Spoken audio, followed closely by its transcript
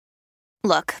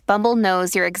Look, Bumble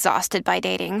knows you're exhausted by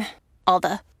dating. All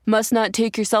the must not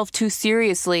take yourself too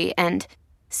seriously and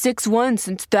 6'1"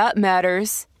 since that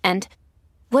matters. And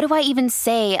what do I even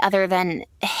say other than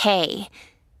hey?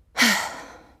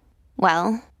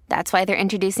 Well, that's why they're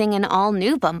introducing an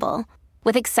all-new Bumble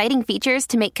with exciting features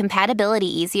to make compatibility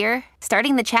easier,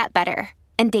 starting the chat better,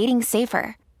 and dating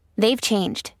safer. They've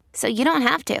changed, so you don't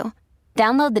have to.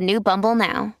 Download the new Bumble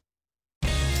now.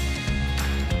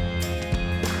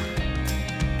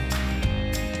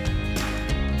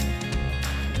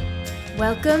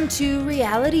 Welcome to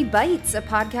Reality Bites, a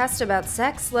podcast about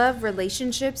sex, love,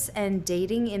 relationships, and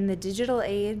dating in the digital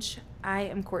age. I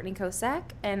am Courtney Kosak,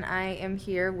 and I am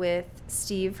here with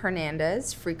Steve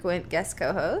Hernandez, frequent guest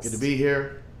co-host. Good to be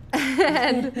here.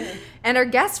 and our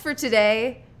guest for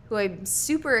today, who I'm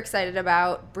super excited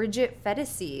about, Bridget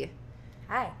Fedesi.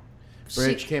 Hi.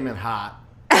 Bridge came in hot.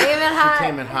 Came in hot. She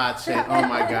came in hot saying, oh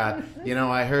my God,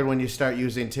 I heard when you start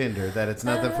using Tinder that it's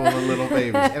nothing full of little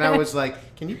babies. And I was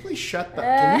like, can you please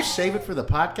can you save it for the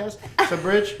podcast? So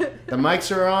Bridge, the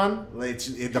mics are on.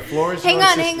 The floor is yours.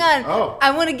 Hang on. Oh.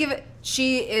 I want to give it,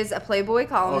 she is a Playboy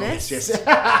columnist. Oh, yes.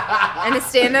 And a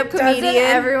stand-up comedian. Doesn't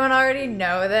everyone already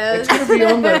know this? It's going to be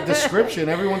on the description.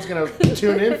 Everyone's going to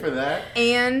tune in for that.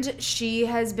 And she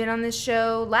has been on this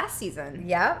show last season.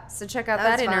 Yep. So check out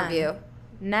that interview. Fun.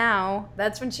 Now.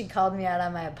 That's when she called me out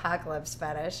on my apocalypse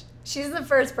fetish. She's the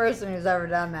first person who's ever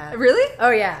done that. Really?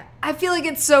 Oh, yeah. I feel like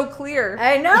it's so clear.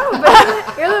 I know,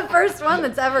 but you're the first one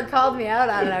that's ever called me out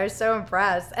on it. I was so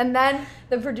impressed. And then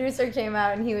the producer came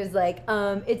out and he was like,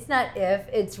 it's not if,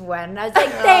 it's when. And I was like,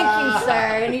 thank you, sir.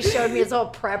 And he showed me his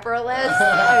whole prepper list.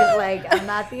 I was like, I'm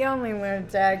not the only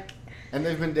lunatic. And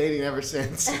they've been dating ever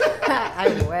since. I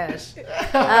wish.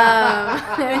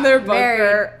 In their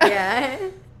bunker.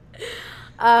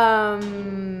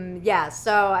 Yeah.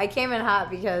 So I came in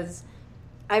hot because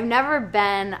I've never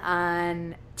been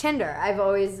on Tinder.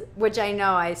 Which I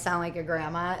know I sound like a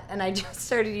grandma, and I just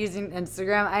started using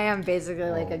Instagram. I am basically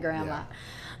like a grandma.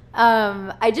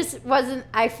 Yeah.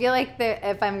 I feel like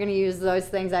if I'm going to use those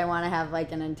things, I want to have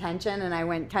like an intention, and I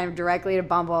went kind of directly to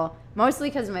Bumble, mostly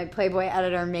because my Playboy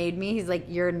editor made me. He's like,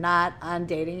 you're not on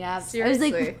dating apps.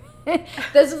 Seriously? I was like,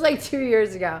 this was like 2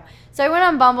 years ago. So I went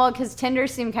on Bumble because Tinder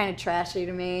seemed kind of trashy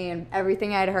to me, and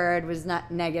everything I'd heard was not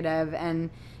negative,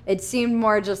 and it seemed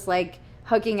more just like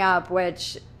hooking up,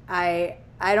 which I'm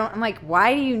like,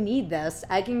 why do you need this?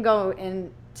 I can go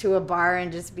into a bar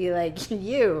and just be like,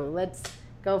 let's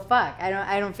go fuck.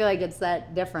 I don't feel like it's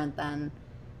that different than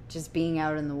just being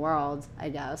out in the world, I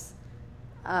guess.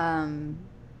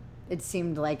 It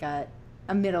seemed like a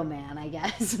middleman, I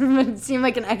guess. It seemed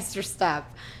like an extra step.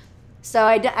 So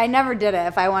I never did it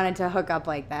if I wanted to hook up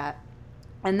like that.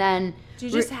 And then... Do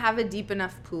you just have a deep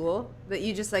enough pool that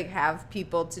you just, like, have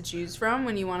people to choose from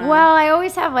when you want to... Well, I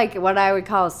always have, like, what I would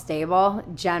call a stable,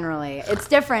 generally. It's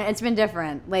different. It's been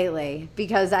different lately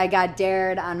because I got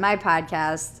dared on my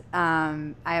podcast.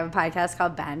 I have a podcast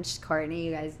called Bench. Courtney,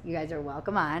 you guys are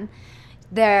welcome on.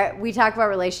 There, we talk about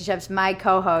relationships. My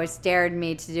co-host dared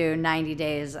me to do 90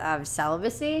 days of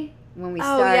celibacy when we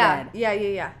started.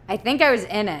 Yeah. I think I was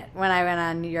in it when I went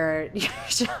on your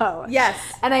show. Yes.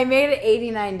 And I made it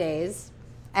 89 days,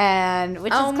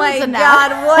 which is oh close my enough.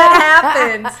 God, what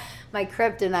happened? My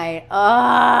kryptonite.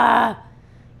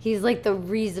 He's like the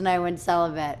reason I went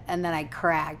celibate, and then I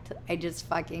cracked. I just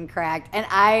fucking cracked,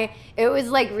 and it was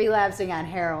like relapsing on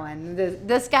heroin.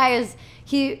 This guy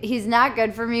he's not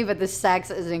good for me, but the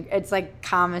sex it's like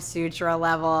Kama Sutra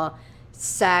level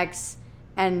sex,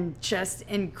 and just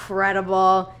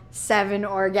incredible. 7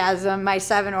 orgasm. My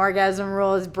 7 orgasm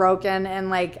rule is broken, and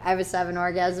like I have a 7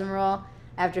 orgasm rule.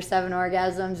 After 7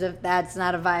 orgasms, if that's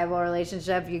not a viable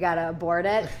relationship, you gotta abort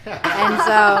it. And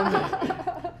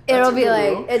so it'll be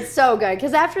like rule. It's so good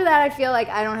because after that, I feel like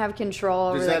I don't have control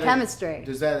over the chemistry.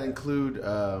 Does that include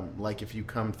like if you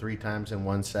come 3 times in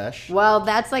one sesh? Well,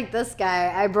 that's like this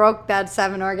guy. I broke that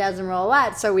 7 orgasm rule a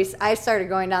lot, so I started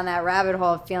going down that rabbit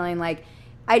hole, feeling like.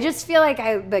 I just feel like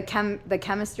the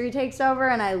chemistry takes over,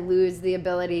 and I lose the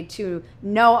ability to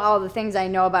know all the things I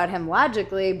know about him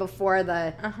logically before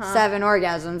the 7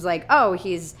 orgasms. Like, oh,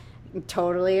 he's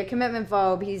totally a commitment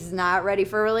phobe. He's not ready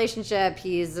for a relationship.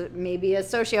 He's maybe a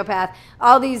sociopath.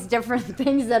 All these different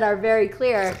things that are very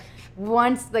clear.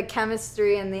 Once the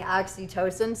chemistry and the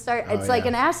oxytocin start, it's like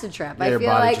an acid trip. Yeah, I feel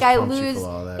like I lose.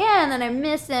 Yeah, and then I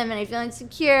miss him, and I feel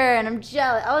insecure, and I'm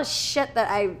jealous. All this shit that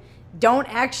I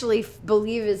don't actually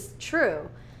believe is true.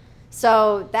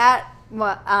 So that,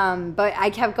 but I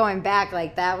kept going back.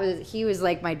 Like he was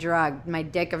like my drug, my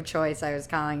dick of choice. I was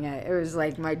calling it. It was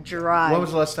like my drug. When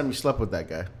was the last time you slept with that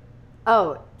guy?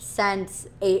 Oh, since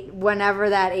whenever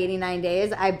that 89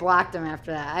 days, I blocked him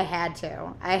after that. I had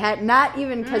to. I had not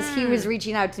even because he was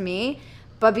reaching out to me,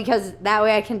 but because that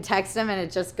way I can text him and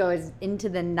it just goes into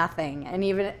the nothing.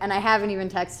 And I haven't even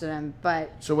texted him,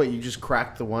 but So wait, you just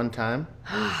cracked the one time?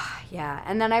 yeah.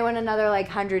 And then I went another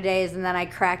 100 days, and then I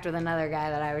cracked with another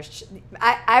guy that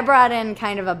I brought in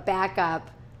kind of a backup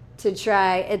to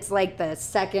try. It's like the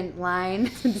second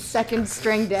line, the second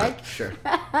string dick. Sure.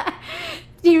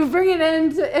 You bring it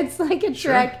in it's like a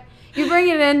trick. You bring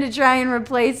it in to try and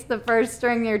replace the first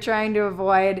string you're trying to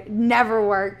avoid. Never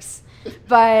works.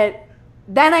 But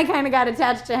then I kind of got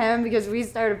attached to him because we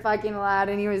started fucking a lot,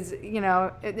 and he was,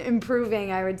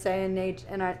 improving, I would say, in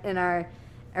our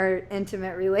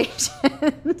intimate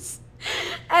relations.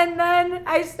 And then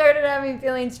I started having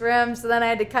feelings for him, so then I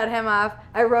had to cut him off.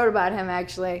 I wrote about him,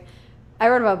 actually. I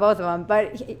wrote about both of them,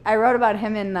 but I wrote about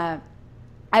him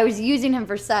I was using him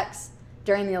for sex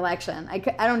during the election.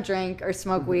 I don't drink or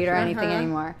smoke weed or anything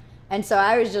anymore. And so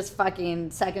I was just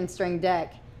fucking second string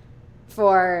dick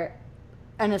for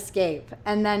an escape.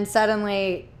 And then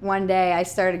suddenly one day I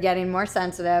started getting more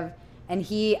sensitive, and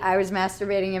I was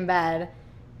masturbating in bed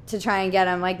to try and get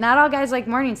him. Like, not all guys like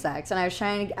morning sex, and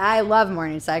I love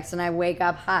morning sex, and I wake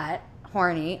up hot,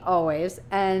 horny, always,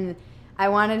 and I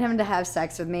wanted him to have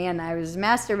sex with me, and I was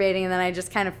masturbating, and then I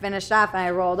just kind of finished off, and I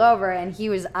rolled over, and he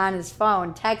was on his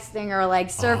phone texting or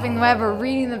surfing the web or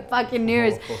reading the fucking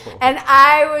news, and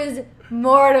I was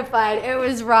mortified. It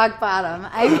was rock bottom.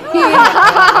 I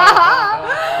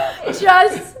mean,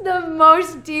 just the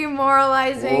most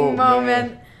demoralizing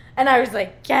moment, and I was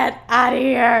like, get out of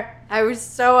here. I was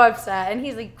so upset. And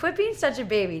he's like, quit being such a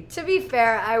baby. To be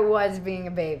fair, I was being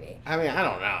a baby. I mean, I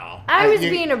don't know. I was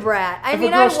being a brat. If a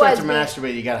girl starts to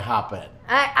masturbate, you gotta hop in.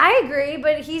 I agree,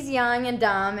 but he's young and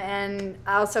dumb, and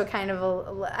also kind of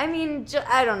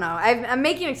I don't know. I'm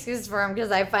making excuses for him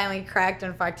because I finally cracked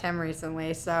and fucked him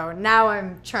recently, so now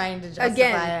I'm trying to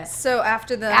justify it. So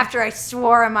after I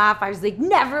swore him off, I was like,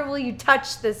 never will you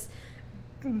touch this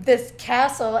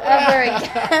castle ever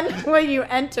again when you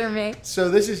enter me.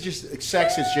 So sex is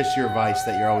just your vice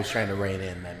that you're always trying to rein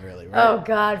in then, really, right? Oh,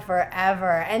 God,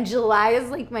 forever. And July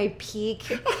is like my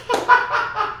peak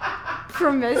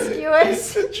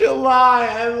promiscuous. July,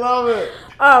 I love it.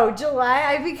 Oh, July,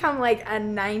 I become like a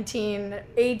 18,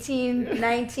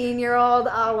 19-year-old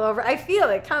all over. I feel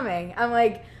it coming. I'm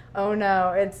like, oh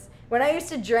no. When I used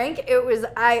to drink, it was,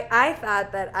 I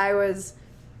thought that I was,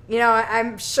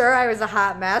 I'm sure I was a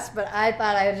hot mess, but I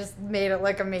thought I just made it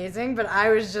look amazing. But I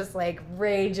was just like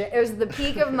raging. It was the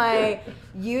peak of my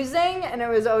using, and it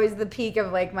was always the peak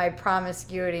of like my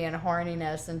promiscuity and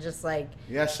horniness, and just like.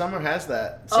 Yeah, summer has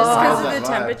that. Just because of the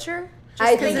temperature?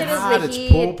 I think it is the it's heat.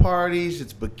 It's pool parties,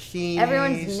 it's bikinis.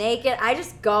 Everyone's naked. I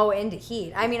just go into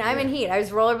heat. I mean, I'm in heat. I was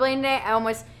rollerblading today. I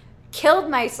almost killed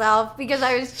myself because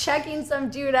I was checking some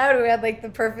dude out who had like the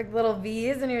perfect little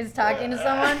V's, and he was talking to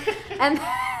someone,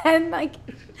 and like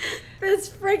this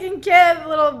freaking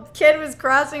little kid was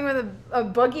crossing with a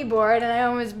boogie board, and I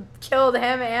almost killed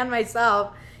him and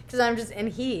myself because I'm just in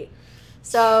heat.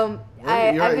 So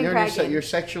I've been cracking. You're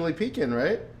sexually peaking,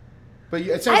 right? But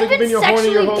it sounds like you've been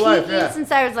horny your whole life. Yeah.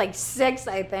 Since I was like 6,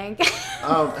 I think.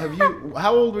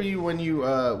 How old were you when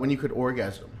you could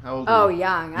orgasm? How old? Oh, were you?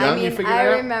 young. I mean, I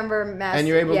remember and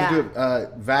you're able to do it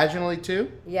vaginally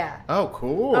too? Yeah. Oh,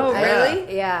 cool. Oh,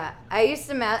 really? Yeah. I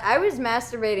was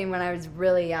masturbating when I was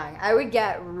really young. I would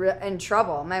get in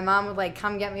trouble. My mom would like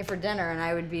come get me for dinner, and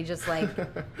I would be just like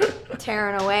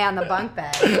tearing away on the bunk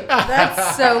bed.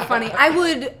 That's so funny.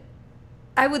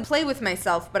 I would play with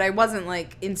myself, but I wasn't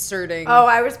like inserting. Oh,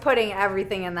 I was putting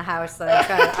everything in the house that I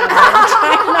could.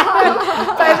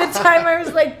 By the time I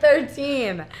was like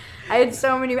 13, I had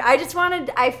so many.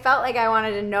 I felt like I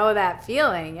wanted to know that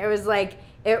feeling. It was like,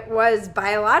 it was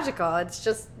biological. It's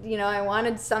just, I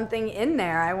wanted something in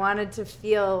there. I wanted to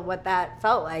feel what that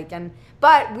felt like.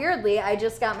 But weirdly, I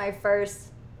just got my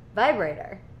first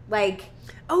vibrator. Like,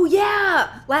 oh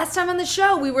yeah, last time on the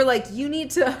show we were like, you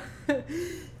need to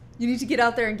get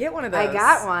out there and get one of those. I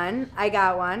got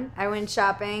one. I went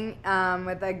shopping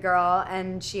with a girl,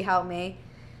 and she helped me.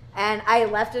 And I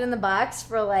left it in the box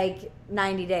for like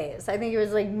 90 days. I think it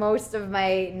was like most of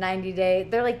my 90 day.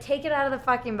 They're like, take it out of the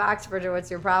fucking box, Bridget.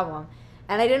 What's your problem?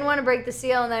 And I didn't want to break the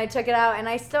seal, and then I took it out, and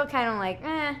I still kind of like,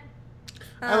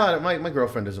 I lied. My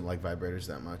girlfriend doesn't like vibrators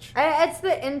that much. It's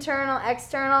the internal,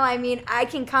 external. I mean, I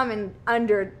can come in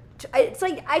under. It's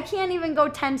like I can't even go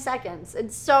 10 seconds.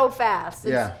 It's so fast.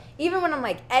 Even when I'm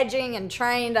like edging and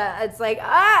trying to, it's like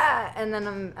and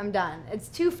then I'm done. It's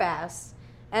too fast,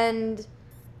 and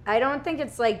I don't think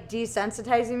it's like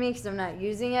desensitizing me because I'm not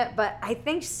using it. But I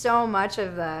think so much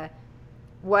of the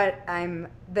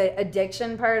the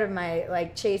addiction part of my,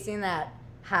 like, chasing that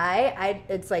high,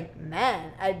 it's like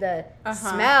men. The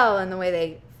smell and the way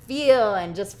they feel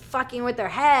and just fucking with their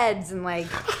heads and, like,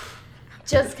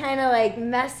 just kind of, like,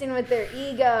 messing with their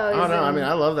egos. Oh, no, I mean,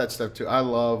 I love that stuff, too. I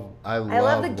love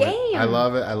the game. I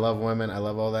love it. I love women. I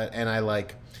love all that. And I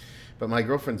like... But my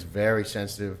girlfriend's very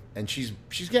sensitive, and she's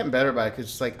getting better about it because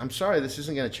it's like, I'm sorry, this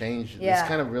isn't going to change. Yeah. This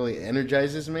kind of really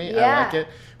energizes me. Yeah. I like it.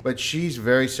 But she's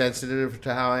very sensitive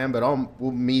to how I am. But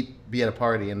we'll be at a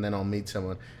party, and then I'll meet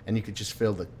someone, and you could just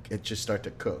feel it just start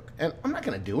to cook. And I'm not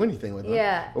going to do anything with them.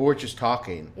 Yeah. But we're just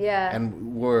talking. Yeah.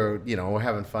 And we're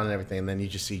having fun and everything, and then you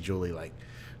just see Julie, like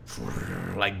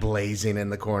blazing in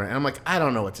the corner. And I'm like, I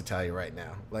don't know what to tell you right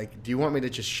now. Like, do you want me to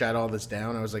just shut all this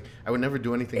down? I was like, I would never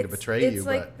do anything to betray you. It's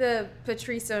like the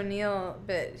Patrice O'Neill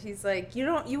bit. He's like, you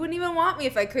wouldn't even want me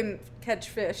if I couldn't catch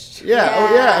fish. Yeah.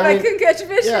 Oh, yeah. I couldn't catch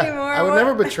fish anymore. I would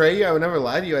never betray you. I would never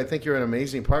lie to you. I think you're an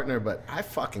amazing partner, but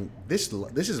this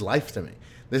is life to me.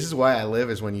 This is why I live,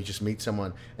 is when you just meet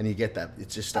someone and you get that, it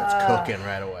just starts cooking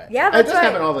right away. Yeah, it that's doesn't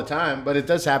right. happen all the time, but it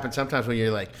does happen sometimes when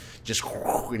you're like, just,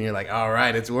 and you're like, all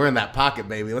right, we're in that pocket,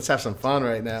 baby. Let's have some fun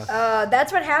right now.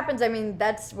 That's what happens. I mean,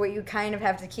 that's what you kind of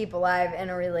have to keep alive in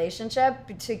a relationship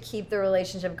to keep the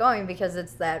relationship going, because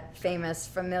it's that famous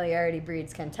familiarity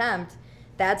breeds contempt.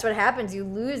 That's what happens. You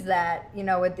lose that,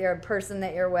 with your person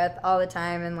that you're with all the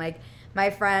time. And, like, my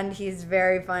friend, he's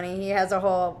very funny. He has a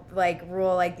whole, like,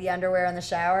 rule, like the underwear in the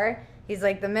shower. He's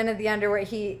like, the minute the underwear,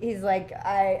 he's like,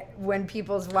 when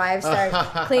people's wives start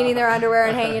cleaning their underwear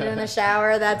and hanging it in the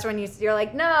shower, that's when you're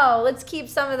like, no, let's keep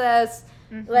some of this.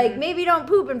 Mm-hmm. Like, maybe don't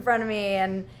poop in front of me,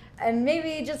 and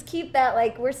maybe just keep that,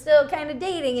 like, we're still kind of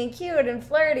dating and cute and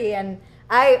flirty. And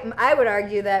I would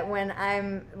argue that when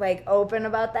I'm, like, open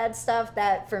about that stuff,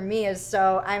 that for me I'm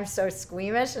so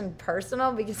squeamish and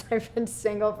personal because I've been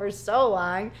single for so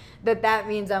long that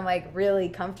means I'm, like, really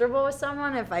comfortable with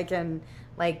someone if I can,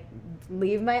 like,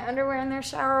 leave my underwear in their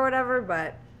shower or whatever.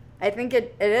 But I think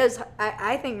it is.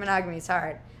 I think monogamy is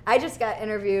hard. I just got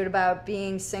interviewed about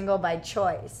being single by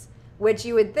choice, which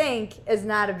you would think is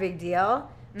not a big deal.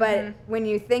 But when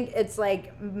you think, it's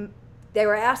like, they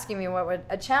were asking me what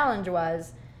a challenge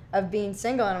was of being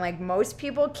single. And I'm like, most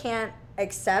people can't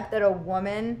accept that a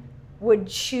woman would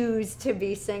choose to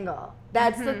be single.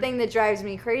 That's the thing that drives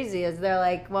me crazy, is they're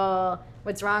like, well,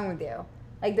 what's wrong with you?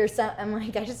 Like, I'm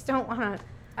like, I just don't want to.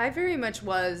 I very much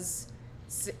was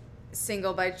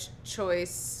single by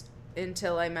choice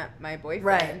until I met my boyfriend.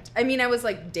 Right. I mean, I was,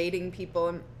 like, dating people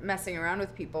and messing around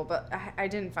with people, but I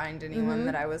didn't find anyone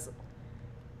that I was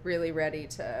really ready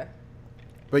to.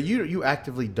 But you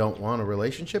actively don't want a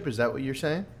relationship? Is that what you're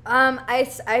saying?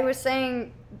 I was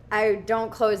saying I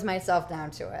don't close myself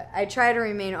down to it. I try to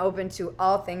remain open to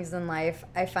all things in life.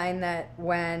 I find that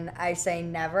when I say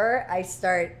never, I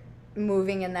start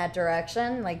moving in that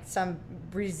direction, like some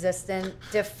resistant,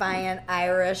 defiant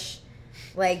Irish,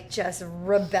 like, just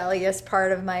rebellious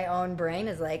part of my own brain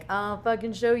is like, I'll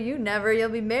fucking show you never. You'll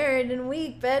be married in a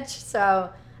week, bitch.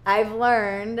 So I've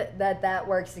learned that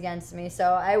works against me. So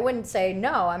I wouldn't say,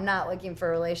 no, I'm not looking for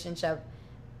a relationship.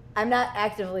 I'm not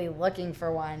actively looking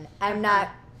for one. I'm not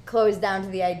closed down to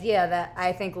the idea that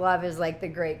I think love is like the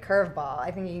great curveball.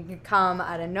 I think you can come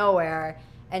out of nowhere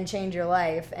and change your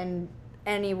life. And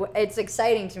it's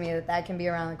exciting to me that can be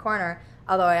around the corner.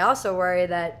 Although I also worry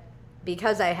that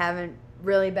because I haven't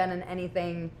really been in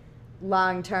anything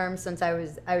long term since I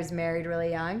was married really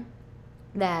young,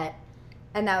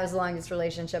 and that was the longest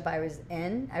relationship I was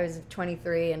in. I was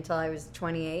 23 until I was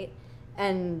 28.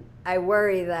 And I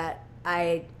worry that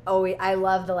I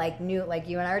love the, like, new, like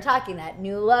you and I were talking, that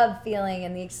new love feeling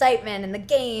and the excitement and the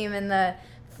game and the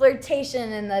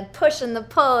flirtation and the push and the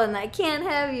pull and I can't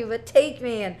have you but take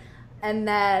me. And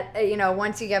that,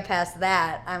 once you get past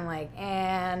that, I'm like,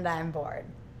 and I'm bored.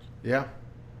 Yeah.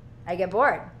 I get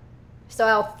bored. So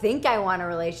I'll think I want a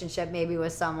relationship maybe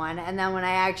with someone, and then when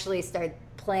I actually start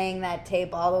playing that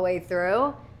tape all the way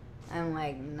through, I'm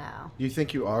like, no. You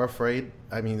think you are afraid?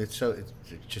 I mean, it's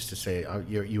just to say,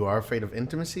 you are afraid of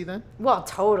intimacy then? Well,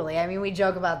 totally. I mean, we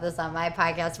joke about this on my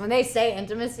podcast. When they say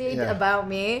intimacy about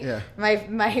me, my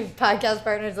podcast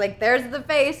partner's like, there's the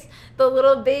face, the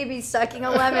little baby sucking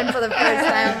a lemon for the first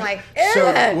time. I'm like, ew.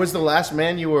 So was the last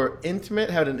man you were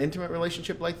had an intimate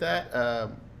relationship like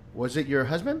that? Was it your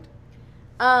husband?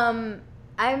 I'm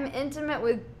intimate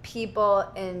with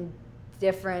people in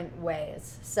different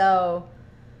ways. So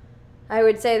I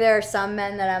would say there are some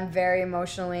men that I'm very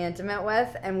emotionally intimate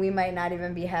with, and we might not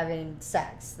even be having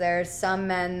sex. There's some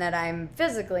men that I'm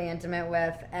physically intimate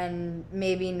with and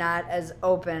maybe not as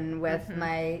open with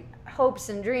my hopes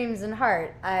and dreams and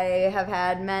heart. I have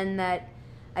had men that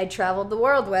I traveled the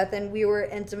world with, and we were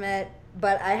intimate.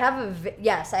 But I have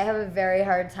a very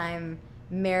hard time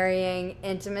marrying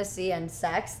intimacy and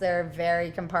sex. They're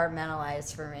very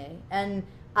compartmentalized for me. And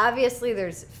obviously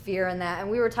there's fear in that. And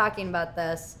we were talking about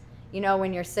this,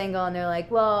 when you're single and they're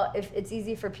like, well, if it's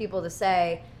easy for people to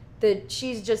say that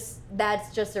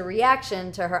that's just a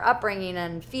reaction to her upbringing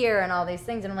and fear and all these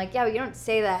things. And I'm like, yeah, but you don't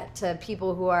say that to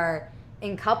people who are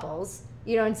in couples.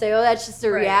 You don't say, oh, that's just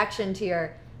a reaction to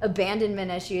your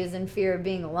abandonment issues and fear of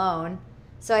being alone.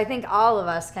 So I think all of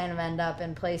us kind of end up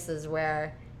in places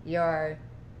where we're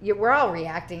all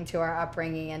reacting to our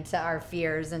upbringing and to our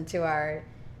fears and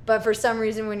but for some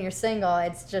reason when you're single,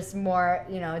 it's just more,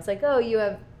 it's like, oh, you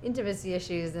have intimacy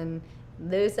issues and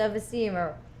low self-esteem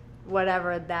or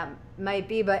whatever that might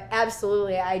be. But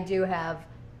absolutely, I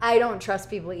don't trust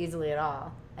people easily at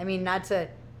all. I mean, not to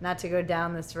go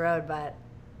down this road, but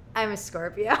I'm a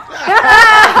Scorpio. That's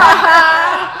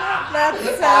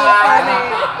so funny.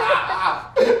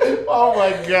 Oh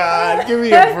my God, give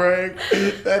me a break.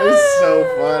 That is so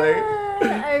funny.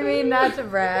 I mean, not to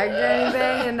brag or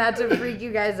anything and not to freak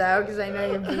you guys out because I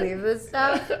know you believe this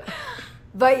stuff.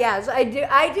 But yes, I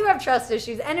do have trust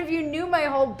issues. And if you knew my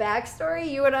whole backstory,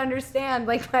 you would understand.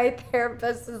 Like, my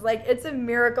therapist is like, it's a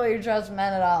miracle you trust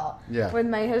men at all with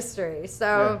my history.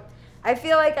 So I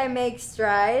feel like I make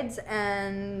strides,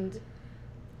 and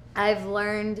I've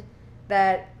learned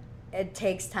that it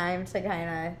takes time to kind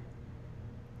of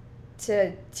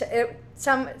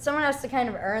someone has to kind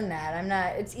of earn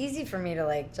that. It's easy for me to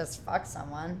like just fuck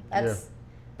someone.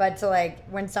 But to like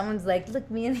when someone's like, look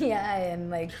me in the eye and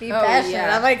like be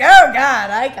passionate, I'm like, oh God,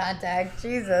 eye contact,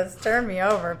 Jesus, turn me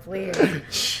over,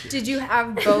 please. Did you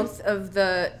have both of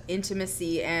the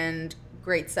intimacy and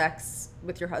great sex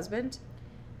with your husband?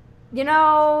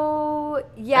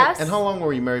 Yes. And how long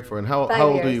were you married for? And how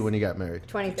old were you when you got married?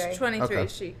 23. 23.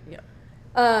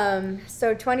 Okay.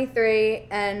 So 23,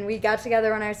 and we got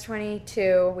together when I was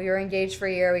 22. We were engaged for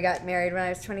a year. We got married when I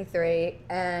was 23,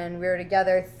 and we were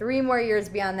together 3 more years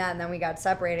beyond that, and then we got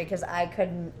separated because I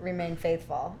couldn't remain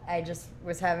faithful. I just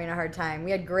was having a hard time.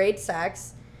 We had great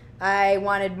sex. I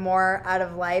wanted more out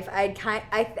of life.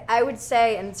 I would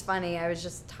say, and it's funny, I was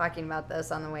just talking about this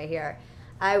on the way here.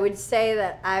 I would say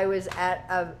that I was at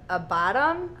a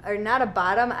bottom, or not a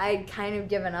bottom. I'd kind of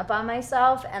given up on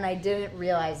myself, and I didn't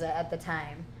realize it at the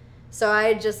time. So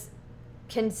I just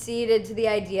conceded to the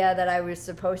idea that I was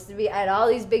supposed to be. I had all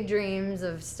these big dreams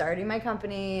of starting my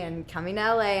company and coming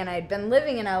to LA, and I'd been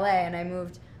living in LA, and I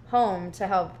moved home to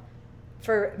help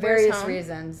for various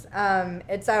reasons.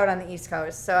 It's out on the East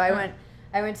Coast. So I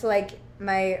went to like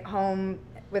my home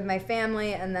with my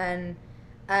family, and then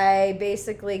I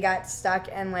basically got stuck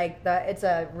in like it's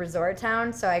a resort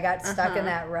town, so I got stuck in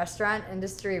that restaurant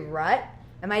industry rut.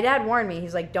 And my dad warned me.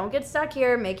 He's like, don't get stuck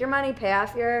here, make your money, pay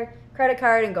off your credit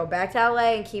card, and go back to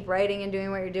LA and keep writing and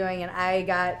doing what you're doing. And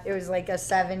it was like a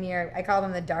 7-year, I call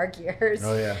them the dark years.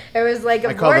 Oh, yeah. It was like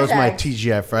a vortex. I call those my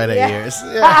TGI Friday years.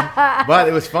 Yeah. But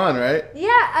it was fun, right?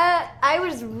 Yeah, I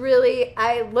was really,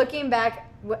 looking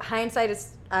back, hindsight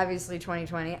is obviously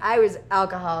 2020. I was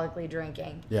alcoholically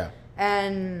drinking. Yeah.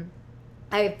 And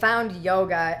I found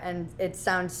yoga, and it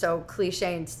sounds so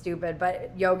cliche and stupid,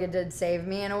 but yoga did save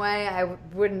me in a way. I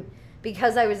wouldn't,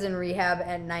 because I was in rehab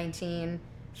at 19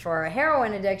 for a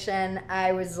heroin addiction,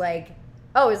 I was like,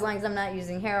 oh, as long as I'm not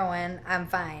using heroin, I'm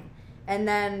fine. And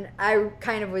then I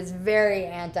kind of was very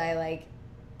anti, like,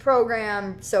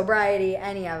 program, sobriety,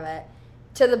 any of it,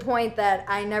 to the point that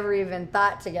I never even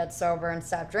thought to get sober and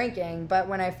stop drinking. But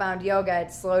when I found yoga,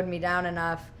 it slowed me down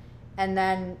enough. And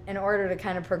then in order to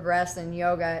kind of progress in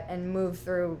yoga and move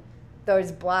through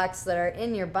those blocks that are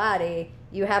in your body,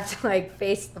 you have to like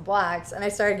face the blocks. And I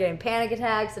started getting panic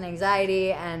attacks and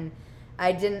anxiety, and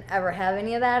I didn't ever have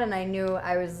any of that, and I knew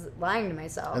I was lying to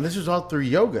myself. And this was all through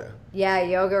yoga. Yeah,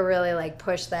 yoga really like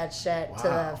pushed that shit to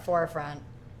the forefront.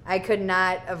 I could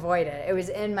not avoid it. It was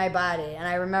in my body. And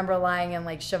I remember lying in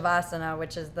like Shavasana,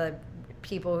 which is, the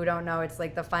people who don't know, it's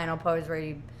like the final pose where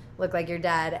you look like you're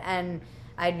dead. And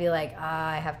I'd be like,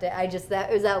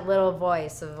 it was that little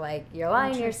voice of like, you're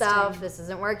lying to yourself, this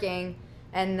isn't working.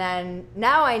 And then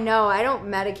now I know I don't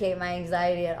medicate my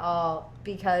anxiety at all,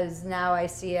 because now I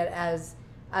see it as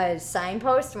a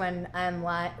signpost when I'm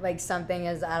like something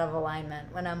is out of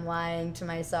alignment. When I'm lying to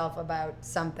myself about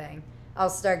something, I'll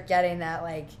start getting that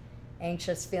like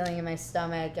anxious feeling in my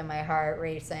stomach and my heart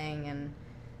racing, and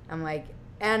I'm like,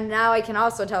 and now I can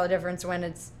also tell the difference when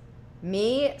it's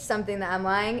me, something that I'm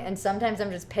lying, and sometimes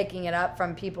I'm just picking it up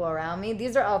from people around me.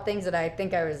 These are all things that I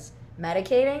think I was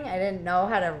medicating. I didn't know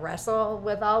how to wrestle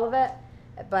with all of it.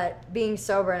 But being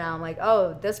sober now, I'm like,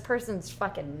 oh, this person's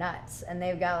fucking nuts, and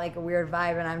they've got like a weird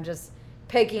vibe, and I'm just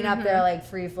picking up their like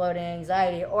free floating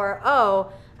anxiety. Or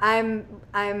oh, I'm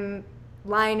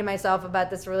lying to myself about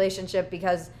this relationship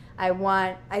because I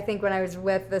think when I was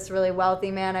with this really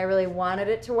wealthy man, I really wanted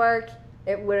it to work.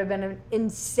 It would have been an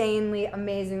insanely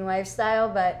amazing lifestyle,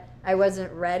 but I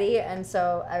wasn't ready, and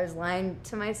so I was lying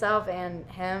to myself and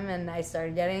him, and I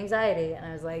started getting anxiety, and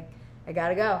I was like, I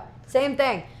gotta go. Same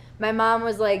thing. My mom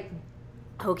was like,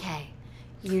 okay,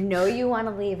 you know you want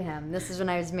to leave him. This is when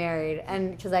I was married,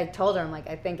 and because I told her, I'm like,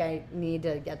 I think I need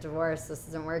to get divorced. This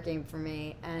isn't working for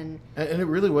me, and it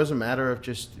really was a matter of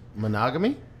just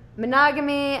monogamy?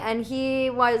 Monogamy, and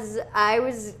I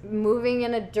was moving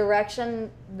in a direction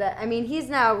that, I mean, he's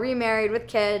now remarried with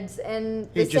kids, and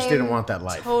he just didn't want that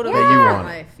life totally that you wanted.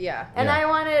 life, yeah. And I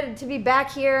wanted to be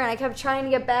back here, and I kept trying to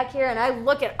get back here, and I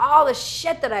look at all the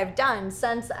shit that I've done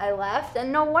since I left,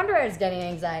 and no wonder I was getting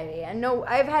anxiety. And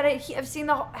I've seen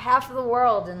half of the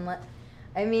world, and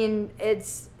I mean,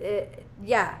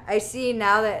 I see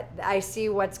now that I see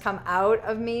what's come out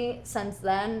of me since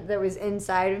then that was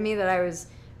inside of me that I was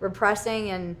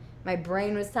repressing, and my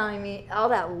brain was telling me all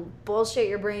that bullshit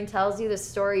your brain tells you, the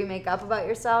story you make up about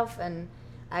yourself. And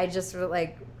I just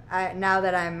now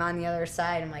that I'm on the other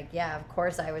side, I'm like, yeah, of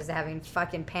course I was having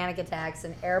fucking panic attacks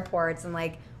in airports and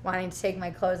like wanting to take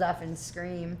my clothes off and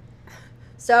scream.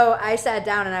 So I sat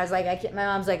down and I was like, my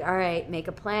mom's like, all right, make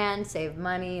a plan, save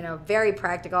money, very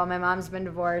practical. My mom's been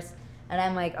divorced. And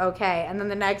I'm like, okay. And then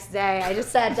the next day, I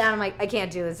just sat down. I'm like, I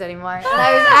can't do this anymore. And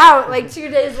I was out like 2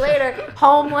 days later,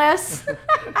 homeless,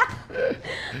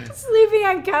 sleeping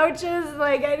on couches.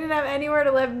 Like, I didn't have anywhere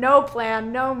to live, no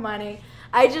plan, no money.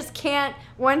 I just can't.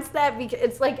 Once that,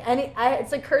 it's like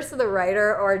it's a curse of the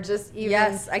writer, or just even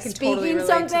I can speaking totally relate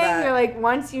something. to that. You're like,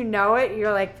 once you know it,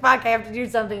 you're like, fuck, I have to do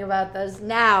something about this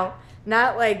now.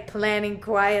 Not like planning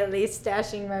quietly,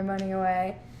 stashing my money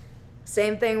away.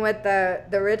 Same thing with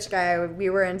the rich guy. We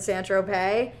were in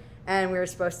Saint-Tropez, and we were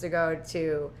supposed to go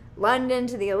to London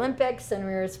to the Olympics, and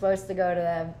we were supposed to go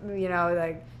to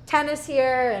the tennis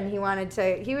here, and he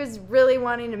was really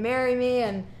wanting to marry me,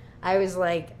 and I was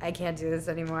like, I can't do this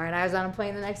anymore. And I was on a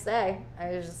plane the next day. I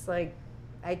was just like,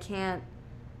 I can't.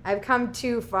 I've come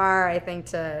too far, I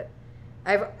think,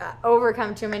 I've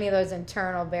overcome too many of those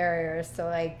internal barriers to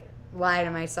like lie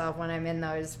to myself when I'm in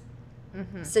those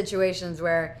situations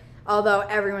where, although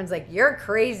everyone's like, you're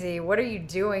crazy, what are you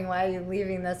doing, why are you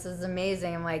leaving, this is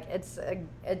amazing, I'm like, it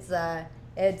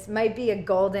might be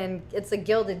it's a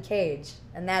gilded cage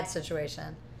in that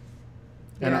situation.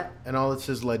 And all this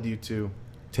has led you to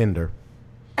Tinder.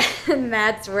 And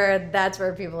that's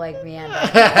where people like me end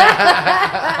up.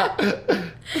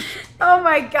 Oh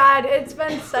my God, it's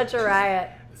been such a riot.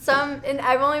 And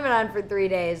I've only been on for 3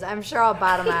 days. I'm sure I'll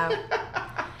bottom out.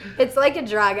 It's like a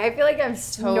drug. I feel like I'm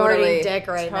snorting dick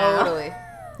right now. Totally.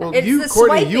 Well, It's you, the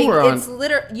Courtney, swiping. you were on. It's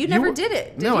you never did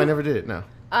it. Did No, you? I never did it. No.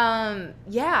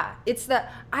 Yeah. It's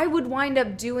that I would wind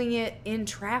up doing it in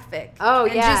traffic. Oh,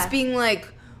 and yeah. just being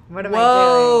like, What am I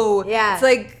whoa. doing? Yeah. It's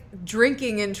like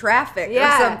drinking in traffic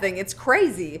Yeah. or something. It's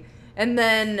crazy. And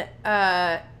then,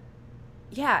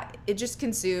 it just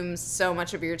consumes so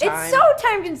much of your time. It's so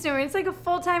time consuming. It's like a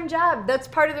full-time job. That's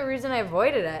part of the reason I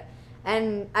avoided it.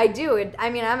 And I do.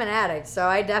 I'm an addict, so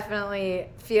I definitely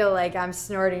feel like I'm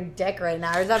snorting dick right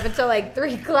now. I was up until like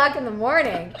 3 o'clock in the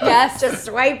morning. Yes. Just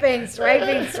swiping.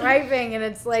 And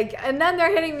it's like, and then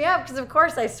they're hitting me up because, of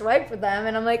course, I swiped with them.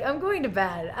 And I'm like, I'm going to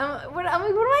bed. I'm like, what am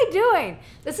I doing?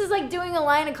 This is like doing a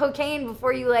line of cocaine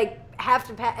before you like have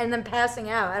to, and then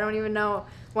passing out. I don't even know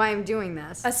why I'm doing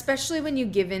this. Especially when you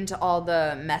give in to all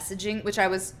the messaging, which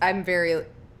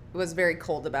was very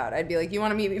cold about. I'd be like, you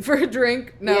want to meet me for a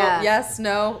drink? No, Yeah. yes,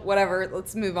 no, whatever,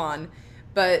 let's move on.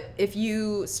 But if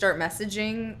you start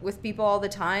messaging with people all the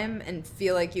time and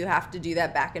feel like you have to do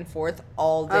that back and forth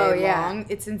all day long,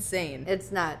 it's insane.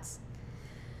 It's nuts.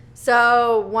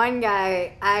 So one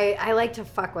guy, I like to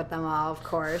fuck with them all, of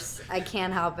course. I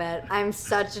can't help it. I'm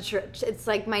such a it's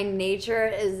like my nature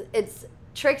is, it's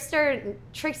trickster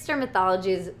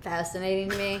mythology is fascinating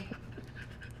to me.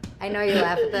 I know you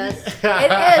laugh at this.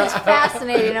 It is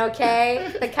fascinating,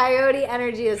 okay? The coyote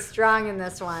energy is strong in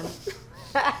this one.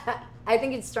 I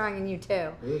think it's strong in you too.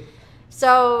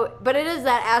 So, but it is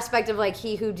that aspect of like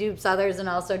he who dupes others and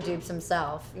also dupes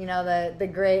himself. You know, the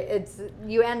great,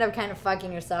 you end up kind of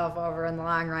fucking yourself over in the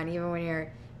long run, even when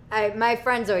my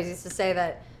friends always used to say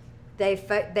that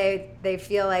they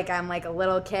feel like I'm like a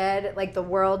little kid. Like the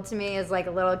world to me is like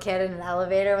a little kid in an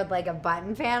elevator with like a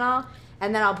button panel.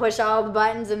 And then I'll push all the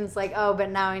buttons and it's like, oh, but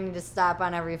now I need to stop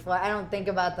on every floor. I don't think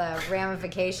about the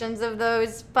ramifications of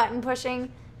those button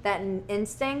pushing that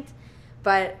instinct.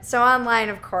 But so online,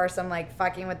 of course, I'm like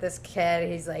fucking with this kid.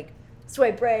 He's like,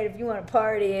 swipe right if you want to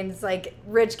party. And it's like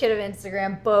rich kid of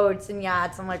Instagram, boats and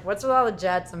yachts. I'm like, what's with all the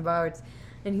jets and boats?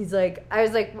 And he's like, I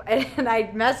was like, and I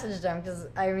messaged him because,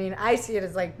 I mean, I see it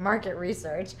as like market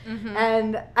research. Mm-hmm.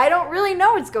 And I don't really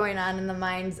know what's going on in the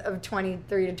minds of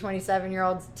 23 to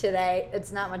 27-year-olds today.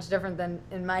 It's not much different than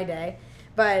in my day,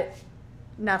 but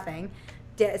nothing.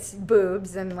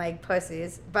 Boobs and like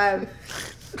pussies. But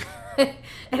it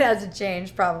hasn't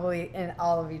changed probably in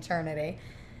all of eternity.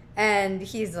 And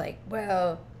he's like,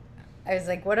 well, I was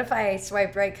like, what if I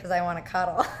swipe right because I want to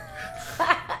cuddle?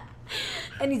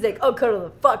 And he's like, I'll cuddle the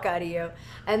fuck out of you.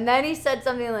 And then he said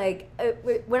something like,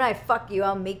 when I fuck you,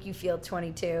 I'll make you feel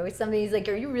 22. He's like,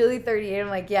 are you really 38? I'm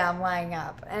like, yeah, I'm lying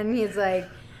up. And he's like,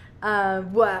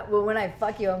 what? Well, when I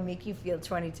fuck you, I'll make you feel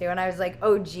 22. And I was like,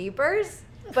 oh, jeepers?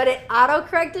 But it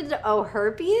auto-corrected to, oh,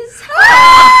 herpes? And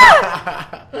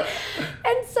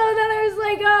so then I was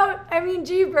like, oh, I mean,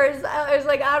 jeepers. I was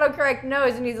like, autocorrect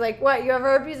knows. And he's like, what, you have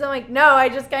herpes? I'm like, no, I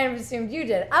just kind of assumed you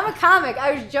did. I'm a comic.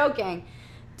 I was joking.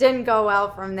 Didn't go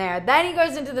well from there. Then he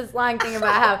goes into this long thing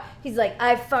about how he's like,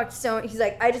 I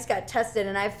just got tested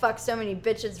and I fucked so many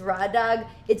bitches raw dog.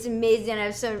 It's amazing.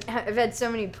 I've had so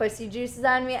many pussy juices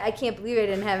on me. I can't believe I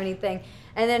didn't have anything.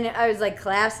 And then I was like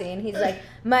classy, and he's like,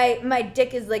 my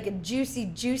dick is like a juicy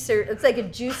juicer. It's like a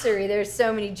juicery. There's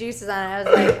so many juices on it. I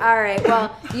was like, all right,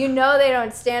 well, you know they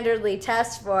don't standardly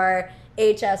test for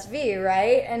HSV,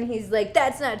 right? And he's like,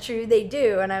 that's not true. They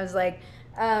do. And I was like,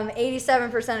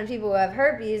 87% of people who have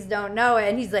herpes don't know it.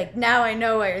 And he's like, now I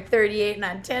know why you're 38 and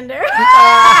on Tinder.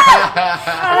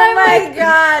 Oh my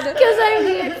God. Because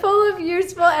I'm full of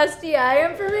useful STI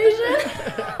information.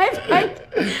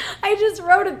 I just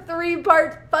wrote a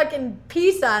 3-part fucking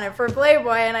piece on it for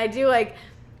Playboy, and I do like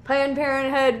Planned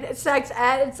Parenthood, sex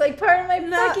ed. It's like part of my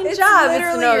fucking job.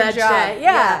 It's to know that shit.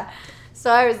 Yeah. So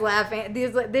I was laughing.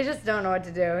 They just don't know what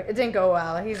to do. It didn't go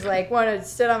well. He's like, want to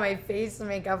sit on my face and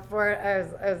make up for it. I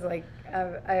was like,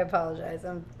 I apologize.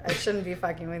 I shouldn't be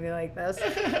fucking with you like this.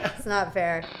 It's not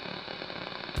fair.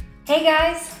 Hey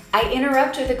guys, I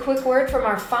interrupt with a quick word from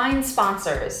our fine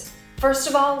sponsors. First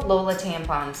of all, Lola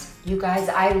tampons. You guys,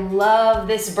 I love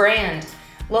this brand.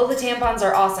 Lola tampons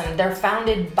are awesome. They're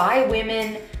founded by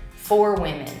women for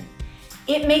women.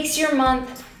 It makes your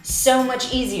month so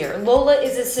much easier. Lola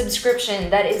is a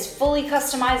subscription that is fully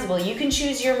customizable. You can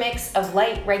choose your mix of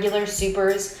light, regular,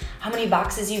 supers, how many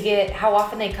boxes you get, how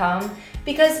often they come,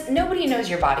 because nobody knows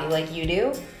your body like you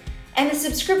do. And the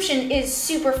subscription is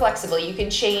super flexible. You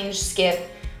can change, skip,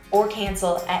 or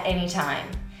cancel at any time.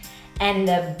 And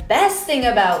the best thing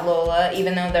about Lola,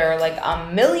 even though there are like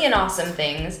a million awesome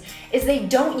things, is they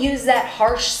don't use that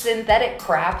harsh synthetic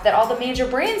crap that all the major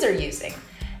brands are using.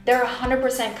 They're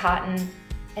 100% cotton,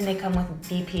 and they come with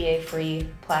BPA-free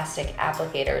plastic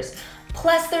applicators.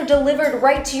 Plus, they're delivered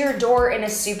right to your door in a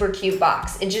super cute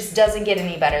box. It just doesn't get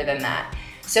any better than that.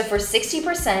 So for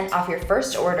 60% off your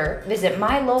first order, visit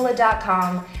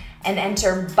mylola.com and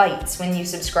enter BITES when you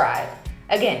subscribe.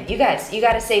 Again, you guys, you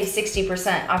gotta save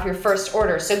 60% off your first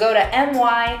order. So go to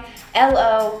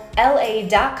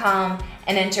mylola.com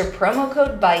and enter promo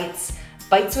code BITES,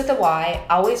 BITES with a Y,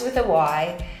 always with a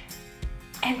Y,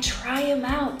 and try them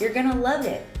out. You're gonna love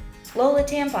it. Lola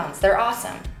tampons, they're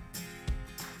awesome.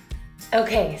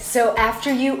 Okay, so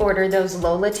after you order those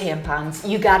Lola tampons,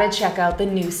 you gotta check out the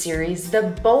new series, The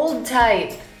Bold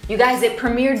Type. You guys, it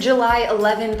premiered July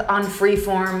 11th on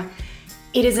Freeform.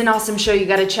 It is an awesome show. You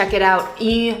gotta check it out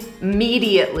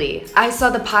immediately. I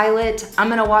saw the pilot. I'm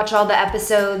gonna watch all the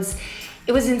episodes.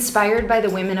 It was inspired by the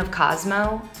women of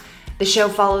Cosmo. The show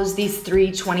follows these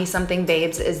 3 20-something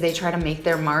babes as they try to make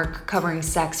their mark, covering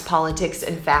sex, politics,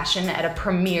 and fashion at a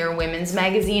premier women's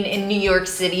magazine in New York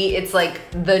City. It's like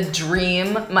the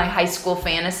dream, my high school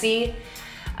fantasy.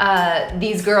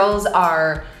 These girls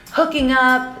are hooking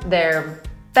up, they're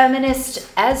feminist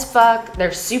as fuck,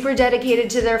 they're super dedicated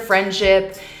to their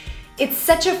friendship. It's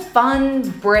such a fun,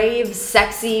 brave,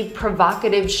 sexy,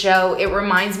 provocative show. It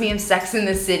reminds me of Sex and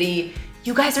the City.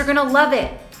 You guys are gonna love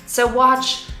it. So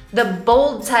watch The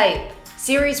Bold Type.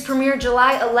 Series premiere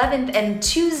July 11th and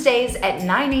Tuesdays at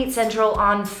 9/8 Central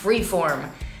on Freeform.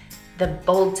 The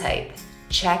Bold Type.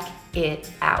 Check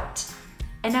it out.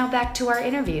 And now back to our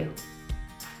interview.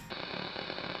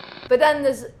 But then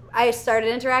I started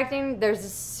interacting. There's a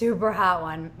super hot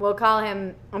one. We'll call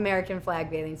him American flag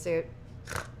bathing suit.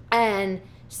 And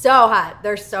so hot.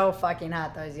 They're so fucking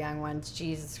hot, those young ones.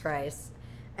 Jesus Christ.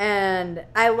 And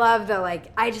I love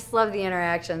I just love the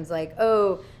interactions. Like,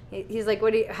 oh, he's like,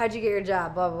 how'd you get your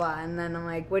job? Blah, blah, blah. And then I'm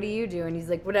like, what do you do? And he's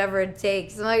like, whatever it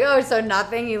takes. I'm like, oh, so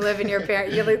nothing? You live in your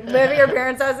you live at your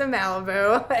parents' house in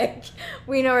Malibu. Like,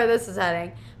 we know where this is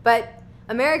heading. But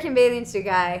American bathing suit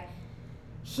guy,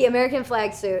 American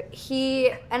flag suit,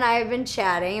 he and I have been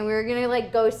chatting, and we were going to,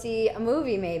 like, go see a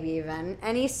movie maybe even.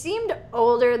 And he seemed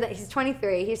older he's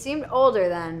 23. He seemed older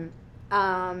than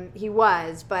he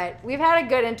was. But we've had a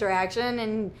good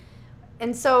interaction,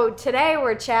 and so today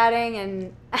we're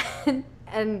chatting,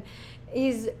 and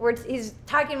he's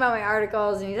talking about my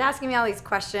articles, and he's asking me all these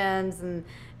questions, and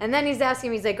then he's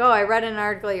asking me, he's like, oh, I read in an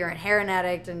article you're a heroin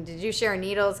addict, and did you share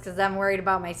needles? Because I'm worried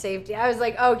about my safety. I was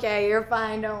like, okay, you're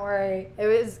fine, don't worry. It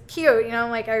was cute,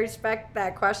 I'm like, I respect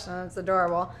that question. It's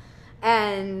adorable.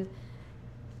 And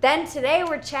then today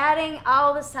we're chatting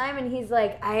all this time, and he's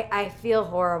like, I feel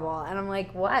horrible. And I'm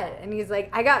like, what? And he's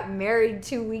like, I got married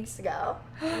 2 weeks ago.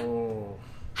 Oh.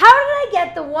 How did I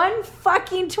get the one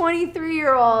fucking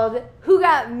 23-year-old who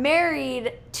got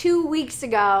married 2 weeks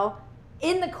ago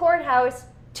in the courthouse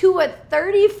to a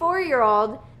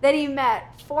 34-year-old that he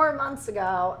met 4 months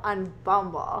ago on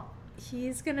Bumble?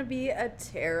 He's going to be a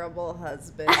terrible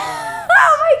husband. Oh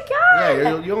my God.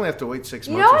 Yeah, you only have to wait 6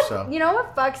 months or so. You know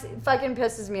what fucking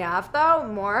pisses me off, though,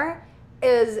 more?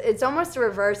 Is it's almost the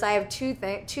reverse. I have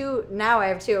two. Now I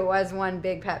have two. It was one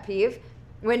big pet peeve.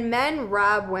 When men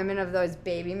rob women of those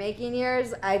baby-making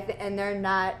years, and they're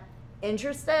not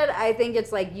interested, I think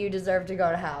it's like, you deserve to go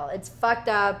to hell. It's fucked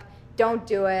up. Don't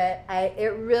do it.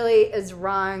 It really is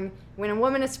wrong. When a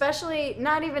woman, especially,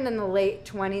 not even in the late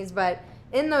 20s, but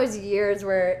in those years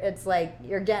where it's like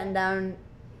you're getting down.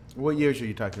 What years are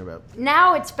you talking about?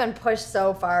 Now it's been pushed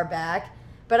so far back,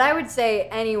 but I would say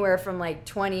anywhere from like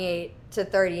 28 to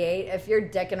 38, if you're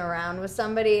dicking around with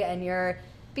somebody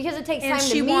because it takes time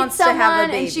to meet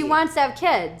someone and she wants to have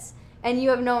kids and you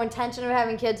have no intention of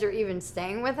having kids or even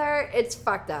staying with her, it's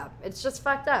fucked up. It's just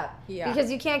fucked up. Yeah.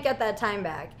 Because you can't get that time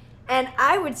back. And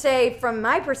I would say, from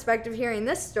my perspective, hearing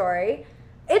this story,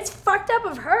 it's fucked up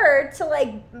of her to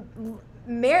like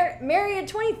marry a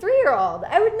 23-year-old.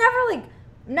 I would never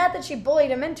not that she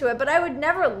bullied him into it, but I would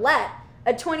never let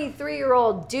a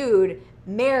 23-year-old dude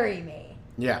marry me.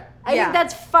 Yeah. I think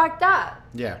that's fucked up.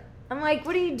 Yeah. I'm like,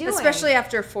 what are you doing? Especially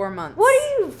after 4 months. What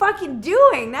are you fucking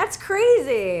doing? That's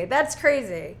crazy. That's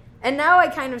crazy. And now I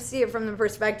kind of see it from the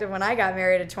perspective when I got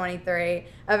married at 23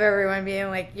 of everyone being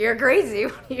like, you're crazy.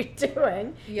 What are you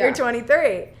doing? Yeah. You're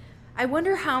 23. I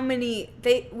wonder how many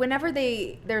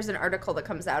there's an article that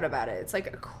comes out about it. It's like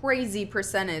a crazy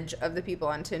percentage of the people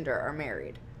on Tinder are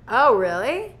married. Oh,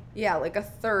 really? Yeah, like a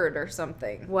third or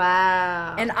something.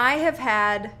 Wow. And I have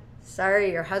had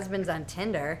Sorry, your husband's on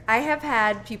Tinder. I have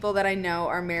had people that I know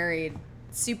are married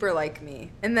super like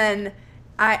me. And then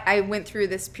I went through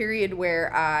this period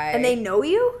where And they know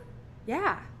you?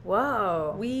 Yeah.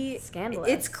 Whoa.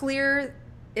 Scandalous. It's clear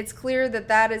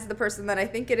that is the person that I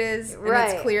think it is. Right.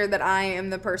 And it's clear that I am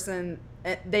the person.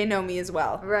 They know me as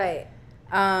well. Right.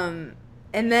 And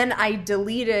then I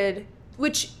deleted,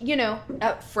 which,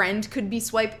 a friend could be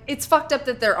swiped. It's fucked up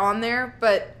that they're on there,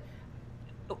 but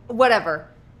whatever.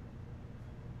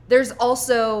 There's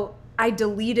also, I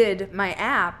deleted my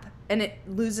app and it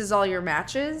loses all your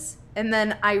matches. And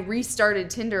then I restarted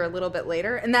Tinder a little bit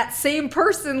later, and that same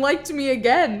person liked me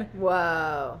again.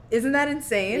 Whoa. Isn't that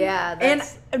insane? Yeah. And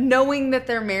knowing that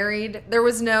they're married, there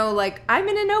was no, I'm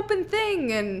in an open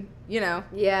thing, and,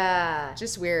 Yeah.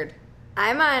 just weird.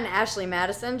 I'm on Ashley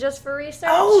Madison just for research.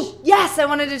 Oh, yes, I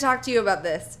wanted to talk to you about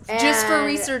this. Just for And-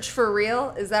 research for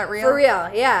real? Is that real? For real,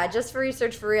 yeah, just for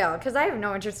research for real. Because I have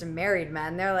no interest in married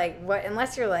men. They're like, what?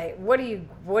 Unless you're like, what do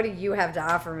you have to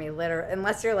offer me? Literally,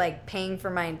 unless you're like paying for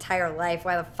my entire life,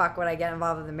 why the fuck would I get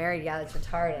involved with a married guy? That's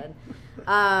retarded.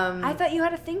 I thought you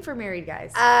had a thing for married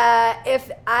guys. If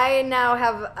I now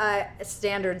have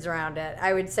standards around it,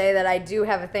 I would say that I do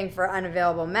have a thing for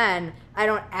unavailable men. I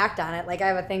don't act on it. Like I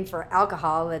have a thing for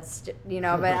alcohol. That's but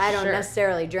I don't Sure.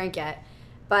 necessarily drink it.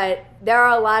 But there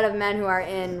are a lot of men who are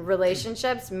in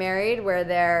relationships, married, where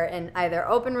they're in either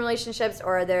open relationships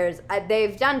or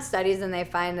they've done studies and they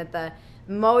find that the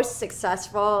most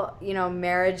successful,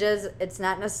 marriages, it's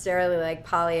not necessarily like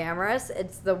polyamorous.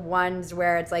 It's the ones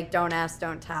where it's like don't ask,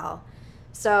 don't tell.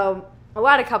 So a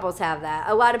lot of couples have that.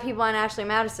 A lot of people on Ashley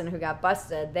Madison who got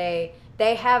busted, they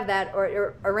have that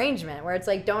or arrangement where it's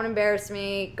like, don't embarrass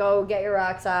me, go get your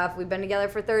rocks off. We've been together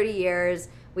for 30 years.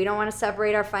 We don't want to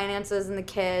separate our finances and the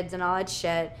kids and all that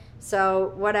shit.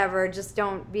 So whatever, just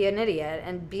don't be an idiot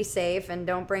and be safe and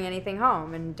don't bring anything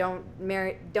home and don't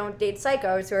date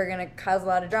psychos who are going to cause a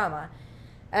lot of drama.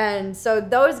 And so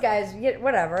those guys,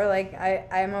 whatever, like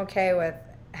I'm okay with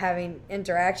having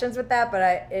interactions with that, but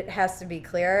it has to be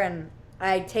clear, and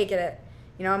I take it,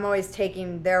 I'm always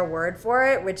taking their word for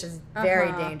it, which is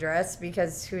very dangerous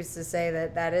because who's to say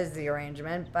that is the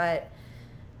arrangement, but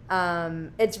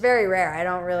it's very rare. I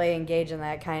don't really engage in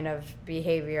that kind of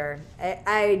behavior.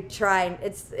 I try.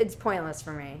 It's pointless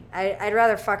for me. I'd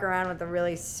rather fuck around with a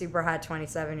really super hot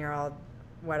 27-year-old,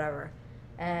 whatever.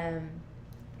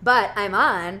 But I'm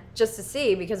on just to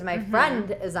see because my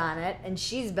friend is on it, and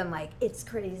she's been like, it's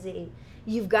crazy.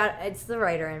 It's the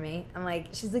writer in me. I'm like,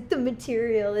 she's like, the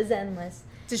material is endless.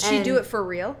 Did she do it for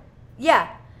real? Yeah.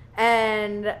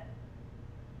 And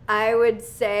I would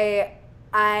say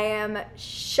I am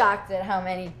shocked at how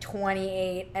many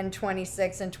 28 and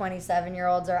 26 and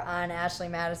 27-year-olds are on Ashley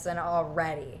Madison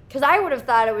already. Because I would have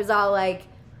thought it was all like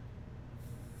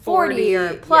 40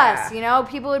 or plus,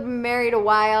 People had been married a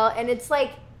while, and it's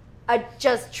like a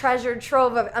just treasured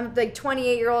trove of, I'm like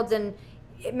 28-year-olds and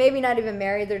maybe not even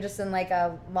married. They're just in like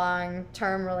a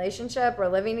long-term relationship or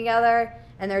living together,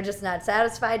 and they're just not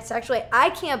satisfied sexually. I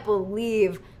can't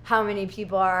believe how many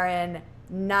people are in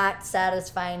not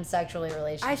satisfying sexually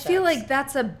relationships. I feel like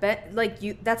that's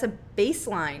that's a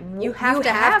baseline. You have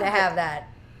have to have that.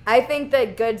 I think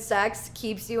that good sex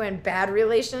keeps you in bad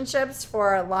relationships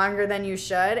for longer than you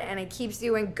should, and it keeps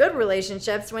you in good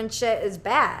relationships when shit is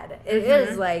bad. It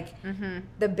is like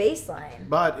the baseline.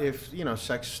 But if,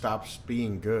 sex stops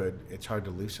being good, it's hard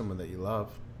to lose someone that you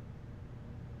love.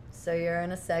 So you're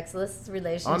in a sexless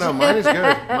relationship? Oh, no, mine is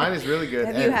good. Mine is really good.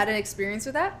 Have you had an experience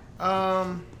with that?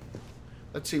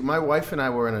 Let's see. My wife and I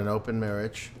were in an open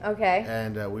marriage. Okay.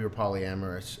 And we were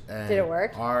polyamorous. And did it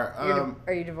work? Are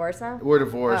you divorced now? We're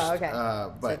divorced. Oh, okay.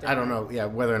 But I don't know,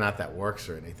 whether or not that works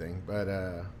or anything. But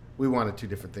we wanted two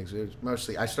different things. It was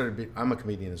mostly, I'm a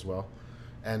comedian as well.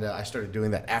 And I started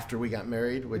doing that after we got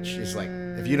married, which is like,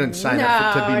 if you didn't sign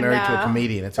up to be married to a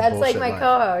comedian, it's a bullshit That's like my life.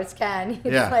 co-host, Ken.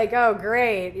 It's like, oh,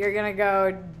 great. You're going to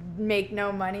go make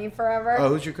no money forever. Oh,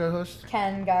 who's your co-host?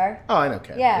 Ken Gar. Oh, I know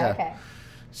Ken. Yeah. Okay.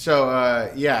 So,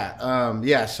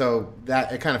 so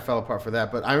that, it kind of fell apart for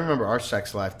that. But I remember our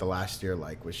sex life the last year,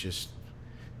 was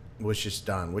just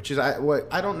done, which is,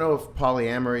 I don't know if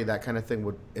polyamory, that kind of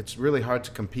thing it's really hard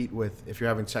to compete with if you're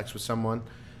having sex with someone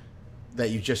that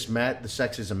you just met. The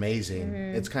sex is amazing.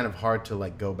 It's kind of hard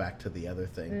to go back to the other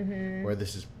thing where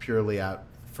this is purely out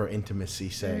for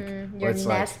intimacy's sake. Your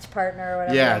nest partner or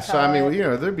whatever. Yeah, so I mean,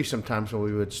 there'd be some times when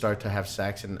we would start to have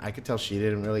sex, and I could tell she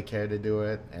didn't really care to do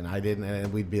it, and I didn't, and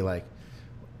I'd be like,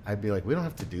 we don't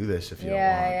have to do this if you don't want.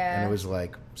 And it was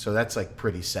so that's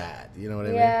pretty sad. You know what I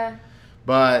mean? Yeah.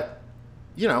 But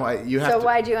you have to. So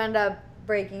why'd you end up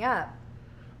breaking up?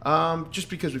 Just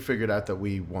because we figured out that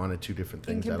we wanted two different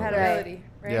things out of life. Incompatibility,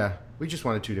 right? Yeah, we just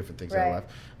wanted two different things out of life.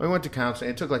 We went to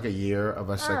counseling. It took a year of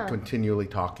us continually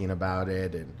talking about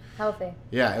it and healthy.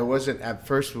 Yeah, it wasn't at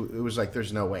first. It was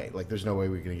there's no way. There's no way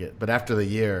we're gonna get. But after the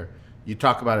year, you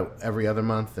talk about it every other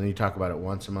month, then you talk about it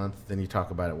once a month, then you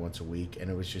talk about it once a week, and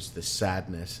it was just this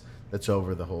sadness that's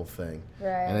over the whole thing.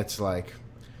 Right. And it's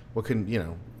what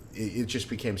can it just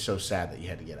became so sad that you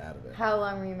had to get out of it. How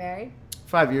long were you married?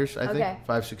 5 years, I Okay. think.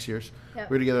 5-6 years. Yep.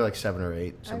 We were together 7 or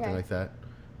 8, something like that.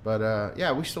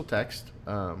 But we still text.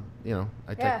 I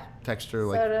text her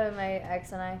So do my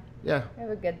ex and I. Yeah. We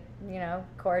have a good,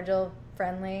 cordial,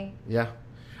 friendly. Yeah.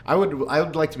 I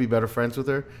would like to be better friends with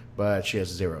her, but she has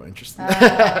zero interest in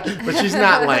that. But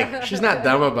she's not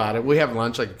dumb about it. We have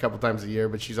lunch a couple times a year,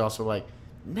 but she's also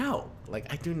no.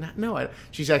 I do not know.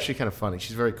 She's actually kind of funny.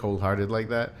 She's very cold-hearted like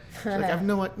that. She's I've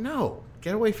no.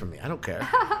 Get away from me. I don't care.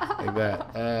 Like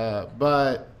that.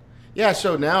 But yeah,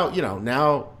 so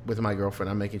now with my girlfriend,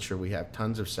 I'm making sure we have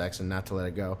tons of sex and not to let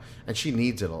it go. And she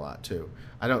needs it a lot too.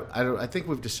 I think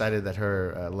we've decided that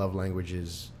her love language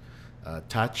is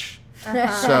touch.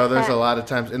 So there's a lot of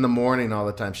times in the morning, all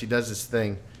the time, she does this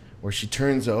thing where she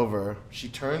turns over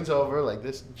like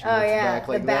this. And she looks back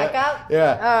like the back that. up?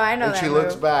 Yeah. Oh, I know and that she move.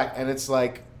 looks back, and it's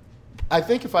I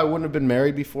think if I wouldn't have been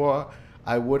married before,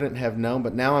 I wouldn't have known.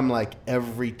 But now I'm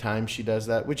every time she does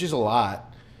that, which is a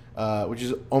lot, which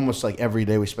is almost every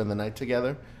day we spend the night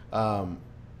together.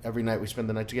 Every night we spend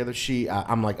the night together,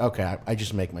 I'm okay, I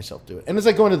just make myself do it, and it's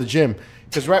like going to the gym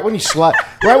because right when you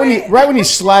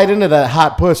slide into that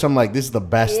hot puss, I'm this is the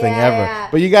best thing ever.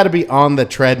 But you got to be on the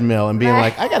treadmill and being I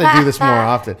got to do this more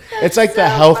often. It's the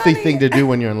healthy thing to do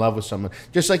when you're in love with someone.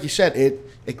 Just like you said,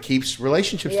 it keeps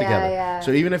relationships together. Yeah.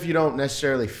 So even if you don't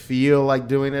necessarily feel like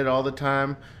doing it all the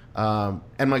time,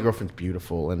 and my girlfriend's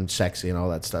beautiful and sexy and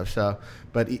all that stuff. So,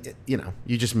 but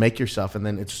you just make yourself, and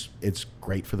then it's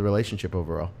great for the relationship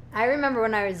overall. I remember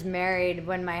when I was married,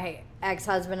 when my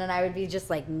ex-husband and I would be just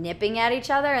like nipping at each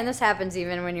other, and this happens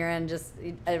even when you're in just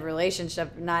a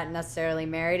relationship, not necessarily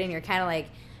married, and you're kind of like,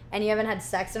 and you haven't had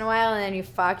sex in a while, and then you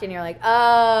fuck, and you're like,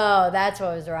 oh, that's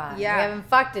what was wrong. Yeah. We haven't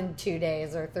fucked in 2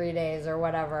 days or 3 days or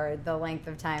whatever the length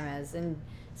of time is, and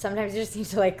sometimes you just need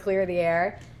to like clear the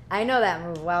air. I know that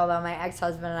move well, though. My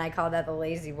ex-husband and I called that the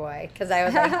lazy boy, because I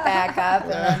would like back up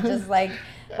and then just like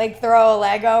throw a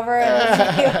leg over and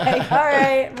just be like, all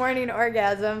right, morning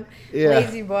orgasm,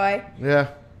 lazy boy. Yeah.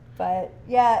 But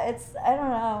yeah, I don't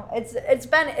know.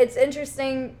 It's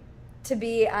interesting to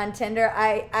be on Tinder.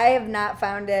 I have not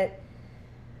found it.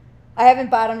 I haven't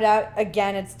bottomed out.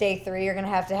 Again, it's day 3. You're gonna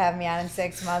have to have me on in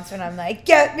 6 months when I'm like,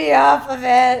 get me off of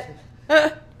it.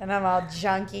 And I'm all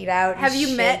junkied out. Have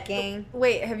you shaking.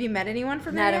 Have you met anyone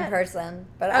from there Not yet? in person,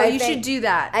 but You should do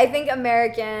that. I think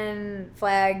American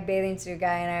flag bathing suit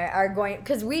guy and I are going,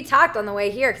 because we talked on the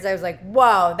way here, because I was like,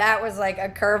 whoa, that was like a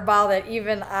curveball that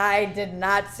even I did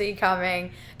not see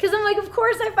coming. Because I'm like, of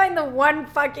course I find the one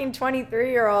fucking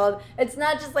 23-year-old. It's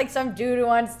not just like some dude who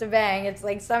wants to bang. It's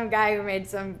like some guy who made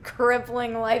some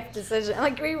crippling life decision.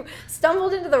 Like, we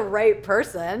stumbled into the right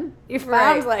person. You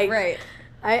found right.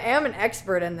 I am an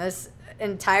expert in this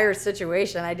entire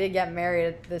situation. I did get married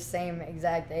at the same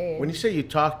exact age. When you say you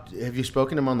talked, have you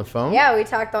spoken to him on the phone? Yeah, we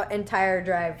talked the entire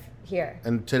drive here.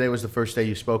 And today was the first day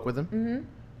you spoke with him? Mm-hmm.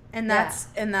 And that's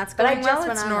But I going just well.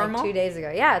 went It's on normal. like 2 days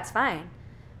ago. Yeah, it's fine.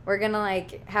 We're gonna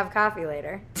like have coffee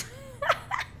later.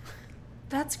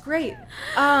 That's great.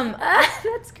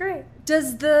 That's great.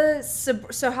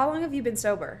 So how long have you been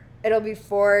sober? It'll be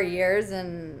 4 years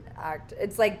and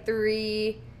it's like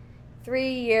 3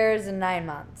 years and 9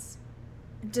 months.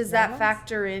 Does that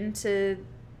factor into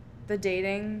the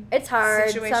dating? It's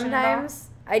hard situation sometimes.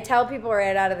 I tell people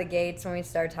right out of the gates when we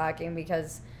start talking,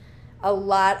 because a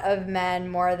lot of men,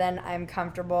 more than I'm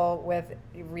comfortable with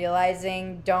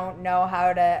realizing, don't know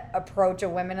how to approach a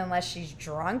woman unless she's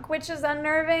drunk, which is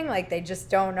unnerving. Like, they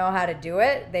just don't know how to do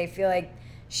it. They feel like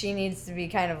she needs to be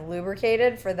kind of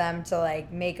lubricated for them to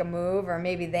like make a move, or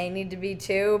maybe they need to be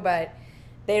too, but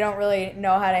they don't really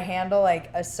know how to handle like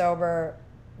a sober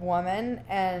woman.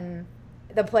 And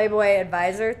the Playboy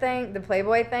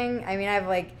thing, I mean, I have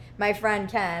like my friend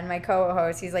Ken, my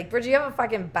co-host, he's like, Bridget, you have a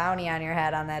fucking bounty on your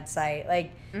head on that site.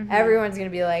 Like, everyone's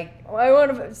gonna be like, well, I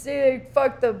want to say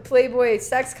fuck the Playboy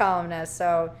sex columnist.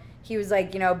 So he was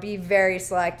like, be very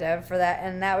selective for that.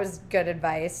 And that was good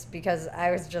advice, because I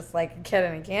was just like a kid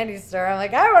in a candy store. I'm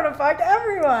like, I want to fuck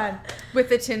everyone. With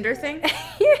the Tinder thing?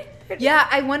 Yeah,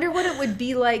 I wonder what it would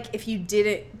be like if you did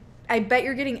it. I bet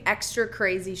you're getting extra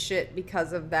crazy shit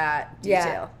because of that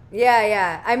detail.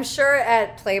 Yeah. I'm sure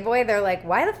at Playboy they're like,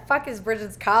 why the fuck is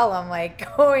Bridget's column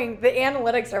like going? The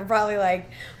analytics are probably like,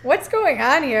 what's going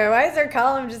on here? Why is her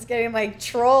column just getting like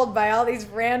trolled by all these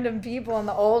random people and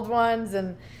the old ones?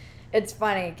 And it's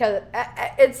funny because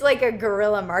it's like a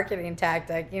guerrilla marketing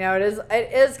tactic. It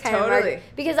is kind Totally. of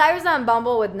because I was on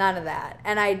Bumble with none of that,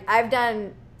 and I've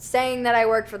done saying that I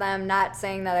work for them, not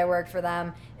saying that I work for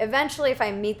them. Eventually, if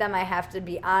I meet them, I have to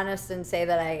be honest and say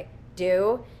that I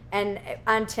do. And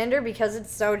on Tinder, because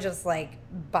it's so just like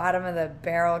bottom of the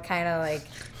barrel kind of like,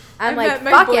 I'm like,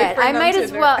 fuck it. I might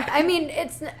as well. I mean,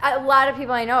 it's a lot of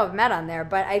people I know have met on there,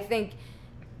 but I think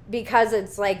because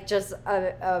it's like just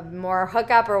a more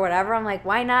hookup or whatever, I'm like,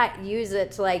 why not use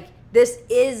it to like, this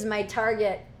is my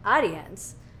target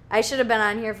audience. I should have been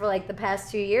on here for like the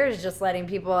past 2 years, just letting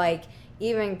people like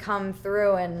even come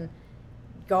through and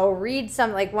go read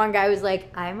some. Like, one guy was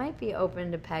like, I might be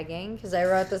open to pegging, because I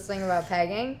wrote this thing about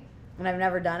pegging and I've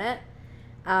never done it.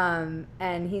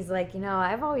 And he's like,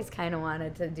 I've always kind of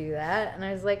wanted to do that. And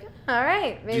I was like, all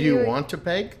right, maybe. Do you want to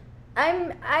peg?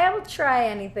 I'll try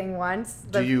anything once.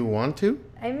 Do you want to?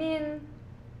 I mean,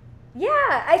 yeah,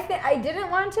 I didn't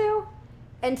want to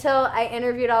until I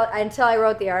until I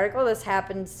wrote the article. This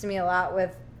happens to me a lot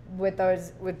with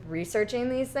researching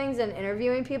these things and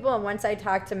interviewing people. And once I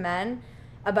talked to men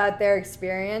about their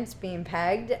experience being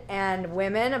pegged and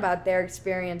women about their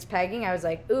experience pegging, I was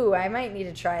like, ooh, I might need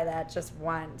to try that just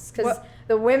once. Because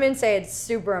the women say it's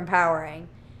super empowering.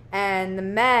 And the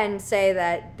men say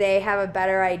that they have a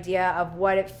better idea of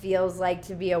what it feels like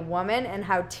to be a woman and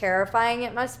how terrifying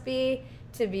it must be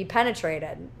to be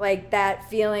penetrated. Like, that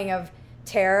feeling of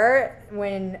terror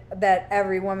that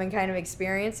every woman kind of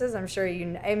experiences. I'm sure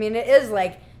I mean, it is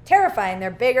like terrifying.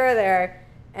 They're bigger,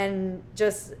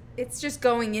 it's just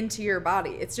going into your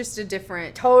body. It's just a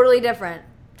different. Totally different.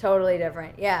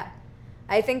 Yeah.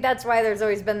 I think that's why there's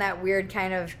always been that weird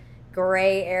kind of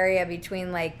gray area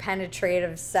between like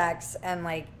penetrative sex and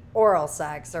like oral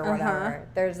sex or whatever.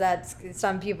 There's that,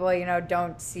 some people,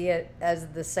 don't see it as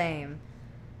the same.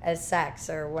 as sex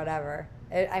or whatever.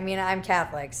 I mean, I'm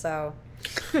Catholic, so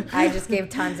I just gave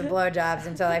tons of blowjobs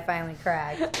until I finally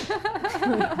cracked.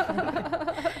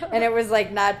 And it was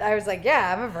like I was like,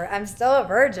 yeah, I'm still a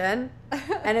virgin.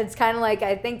 And it's kind of like,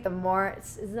 I think is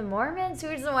the Mormons,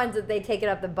 who's the ones that they take it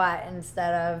up the butt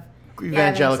instead of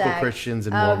evangelical Christians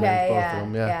and Mormons, both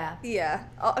of them. Yeah,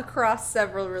 across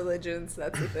several religions,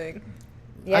 that's the thing.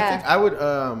 Yeah. I think I would.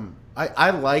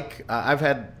 I like. I've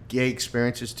had gay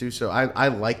experiences too, so I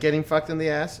like getting fucked in the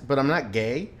ass, but I'm not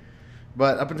gay.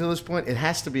 But up until this point, it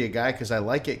has to be a guy because I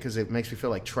like it because it makes me feel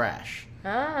like trash.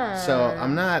 So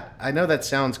I'm not. I know that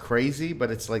sounds crazy,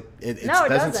 but it's like it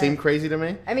doesn't seem crazy to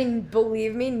me. I mean,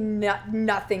 believe me,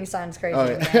 nothing sounds crazy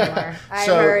to me anymore.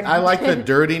 I like the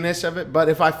dirtiness of it, but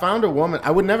if I found a woman,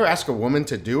 I would never ask a woman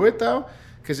to do it though.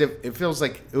 Because it feels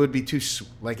like it would be too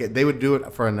they would do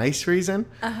it for a nice reason.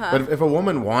 But if a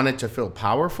woman wanted to feel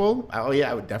powerful,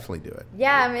 I would definitely do it.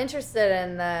 Yeah, I'm interested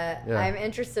in I'm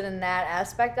interested in that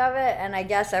aspect of it. And I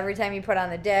guess every time you put on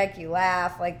the dick, you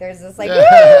laugh. Like there's this like, woo,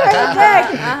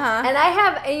 dick. And I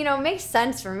have, it makes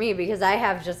sense for me because I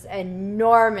have just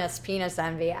enormous penis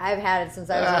envy. I've had it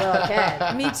since I was a little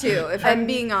kid. Me too. If I'm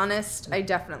being honest, I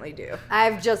definitely do.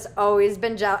 I've just always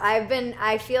been jealous.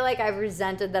 I feel like I've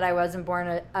resented that I wasn't born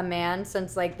a man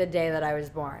since like the day that I was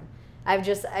born. I've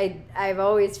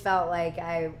always felt like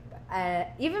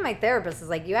even my therapist is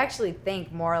like, you actually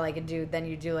think more like a dude than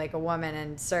you do like a woman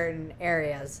in certain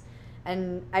areas.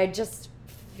 And I just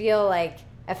feel like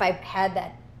if I had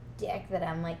that dick that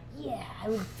I'm like, yeah, I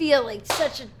would feel like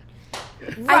such a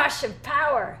rush of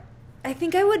power. I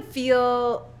think I would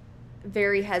feel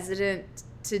very hesitant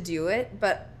to do it,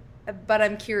 but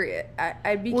I'm curious.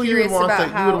 I'd be curious about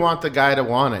how... You would want the guy to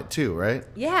want it too, right?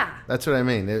 Yeah. That's what I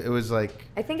mean. It was like...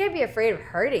 I think I'd be afraid of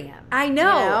hurting him. I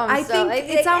know. I think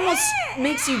it almost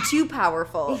makes you too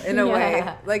powerful in a way.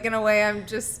 Like, in a way, I'm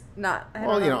just not... I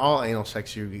don't know. All anal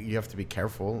sex, you have to be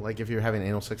careful. Like, if you're having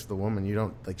anal sex with a woman, you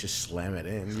don't, like, just slam it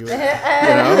in. You're not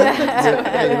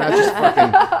just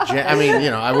fucking... I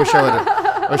mean, I wish I would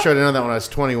have known that when I was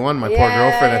 21, my poor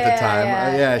girlfriend at the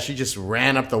time. She just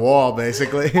ran up the wall,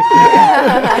 basically.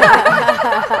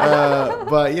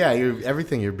 But yeah,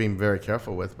 everything you're being very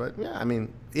careful with. But yeah, I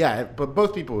mean, but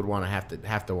both people would want to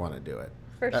have to want to do it.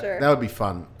 For sure. That would be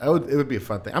fun. It would be a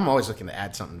fun thing. I'm always looking to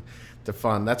add something to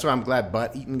fun. That's why I'm glad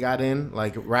butt eating got in.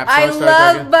 Like rap stars started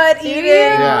talking. I love butt eating.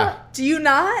 Yeah. Do you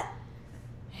not?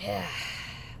 Yeah.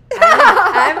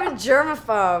 I'm a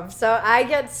germaphobe, so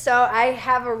I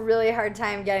have a really hard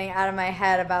time getting out of my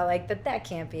head about like that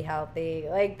can't be healthy.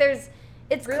 Like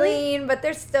it's clean, but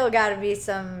there's still got to be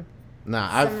some. Nah,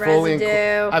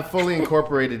 I've fully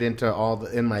incorporated into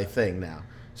in my thing now.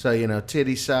 So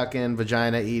titty sucking,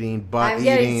 vagina eating, butt eating.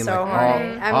 I'm getting so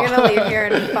horny. I'm gonna leave here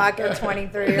and fuck a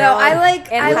 23-year-old. No, I like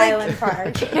Highland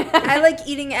Park. I like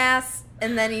eating ass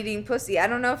and then eating pussy. I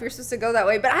don't know if you're supposed to go that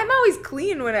way, but I'm always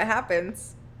clean when it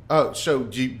happens. Oh, so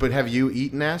but have you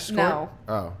eaten ass? No.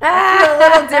 Oh. I feel a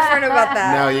little different about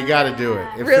that. No, you got to do it.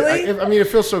 Really? I mean, it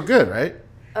feels so good, right?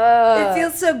 It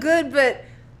feels so good, but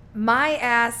my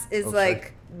ass is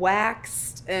like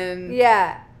waxed and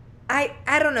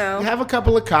I don't know. You have a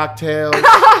couple of cocktails,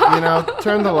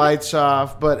 turn the lights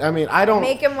off. But I mean, I don't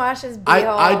make him wash his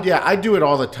beehole. I do it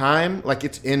all the time. Like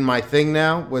it's in my thing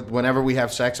now. Whenever we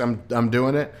have sex, I'm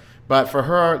doing it. But for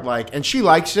her, and she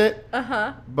likes it.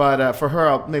 But for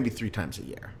her, maybe 3 times a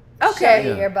year. Okay,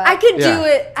 so, yeah. I could do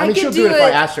it. I mean, she'll do it if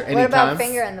I ask her anytime. What about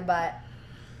finger in the butt?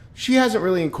 She hasn't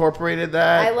really incorporated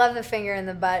that. I love the finger in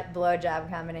the butt blowjob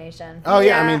combination. Oh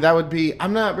yeah, I mean that would be.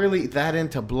 I'm not really that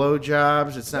into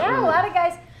blowjobs. It's not. Yeah, really... a lot of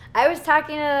guys. I was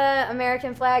talking to the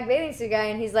American flag bathing suit guy,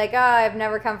 and he's like, "Oh, I've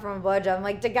never come from a blowjob." I'm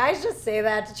like, "Do guys just say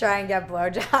that to try and get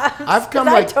blowjobs?"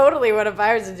 I totally would if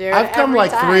I was to do it. I've come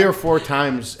like 3 or 4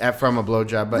 times from a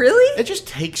blowjob, but really, it just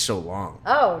takes so long.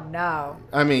 Oh no!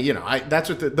 I mean, that's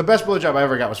what the best blowjob I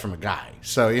ever got was from a guy.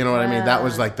 So you know what I mean? That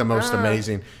was like the most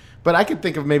amazing. But I could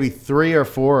think of maybe 3 or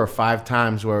 4 or 5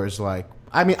 times where it was like,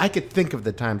 I mean, I could think of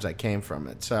the times I came from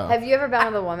it. So have you ever been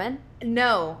with a woman?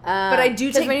 No, but I do.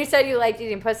 Because when you said you liked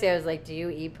eating pussy, I was like, do you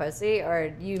eat pussy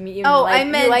or you I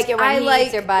meant you like it when he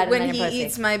eats your butt when and then he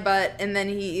eats my butt and then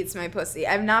he eats my pussy.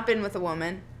 I've not been with a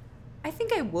woman. I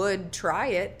think I would try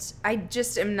it. I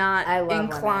just am not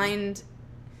inclined.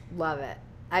 Love it.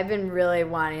 I've been really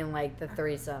wanting the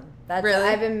threesome. Really?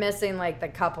 I've been missing the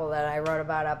couple that I wrote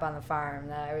about up on the farm.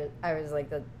 That I was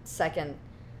the second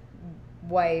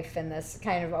wife in this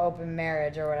kind of open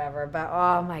marriage or whatever. But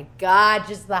oh my God,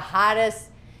 just the hottest.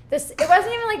 It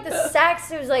wasn't even the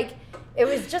sex. It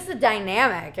was just the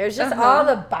dynamic. It was just all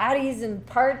the bodies and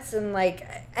parts and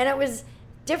it was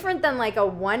different than like a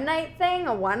one night thing,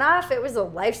 a one off. It was a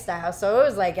lifestyle. So it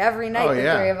was like every night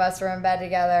the three of us were in bed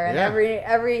together, and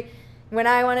every when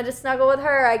I wanted to snuggle with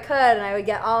her, I could, and I would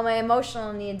get all my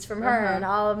emotional needs from her and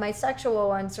all of my sexual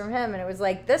ones from him, and it was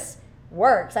like, this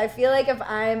works. I feel like if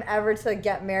I'm ever to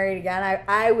get married again,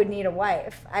 I would need a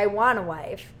wife. I want a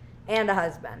wife and a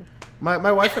husband.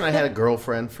 My wife and I had a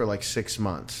girlfriend for like 6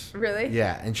 months. Really?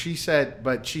 Yeah, and she said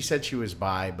she was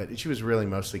bi, but she was really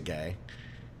mostly gay.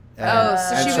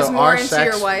 So she was more into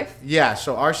your wife? Yeah,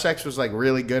 so our sex was like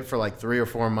really good for like 3 or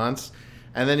 4 months,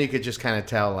 and then you could just kind of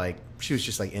tell like she was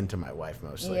just like into my wife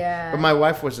mostly. Yeah. But my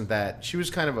wife wasn't that. She was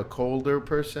kind of a colder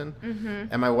person,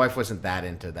 and my wife wasn't that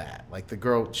into that. Like the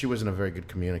girl, she wasn't a very good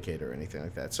communicator or anything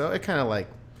like that. So it kind of like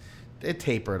it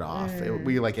tapered off.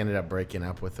 We like ended up breaking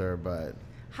up with her, but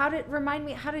how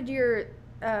did your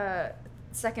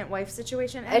second wife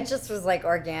situation end? It just was like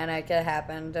organic. It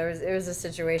happened. It was a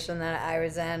situation that I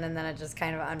was in, and then it just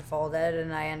kind of unfolded,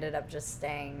 and I ended up just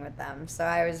staying with them. So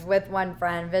I was with one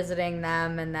friend visiting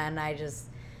them, and then I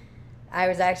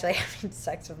was actually having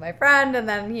sex with my friend, and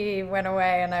then he went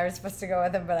away, and I was supposed to go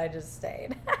with him, but I just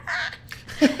stayed.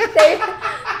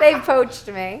 They poached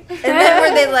me. And then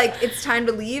were they like, it's time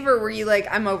to leave, or were you like,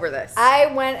 I'm over this? I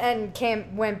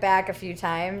went back a few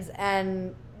times,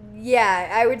 and yeah,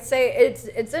 I would say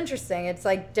it's interesting. It's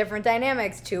like different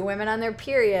dynamics. 2 women on their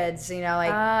periods,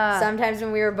 like sometimes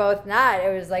when we were both not,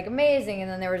 it was like amazing, and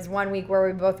then there was 1 week where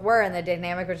we both were, and the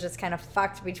dynamic was just kind of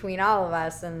fucked between all of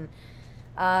us, and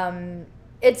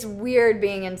it's weird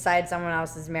being inside someone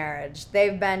else's marriage.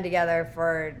 They've been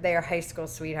together they're high school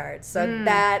sweethearts. So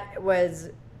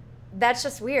that's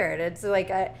just weird. It's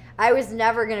like I was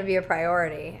never going to be a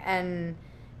priority. And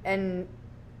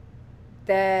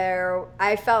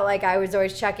I felt like I was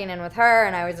always checking in with her,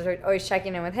 and I was always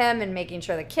checking in with him and making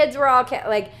sure the kids were all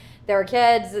there were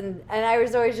kids, and I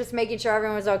was always just making sure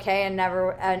everyone was okay, and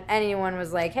never anyone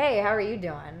was like, hey, how are you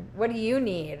doing? What do you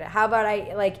need? How about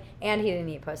and he didn't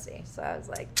eat pussy. So I was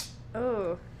like,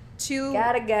 oh,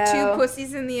 gotta go. 2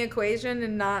 pussies in the equation,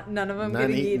 and none of them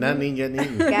getting eaten. None getting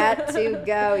eaten. Got to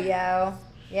go, yo.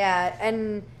 Yeah,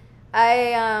 and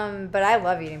but I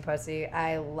love eating pussy.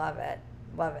 I love it.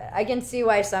 Love it. I can see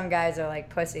why some guys are like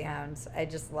pussy hounds. I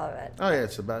just love it. Oh, yeah,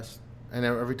 it's the best. And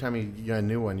every time you get a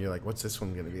new one, you're like, what's this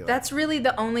one going to be like? That's really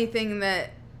the only thing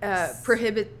that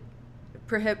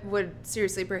would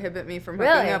seriously prohibit me from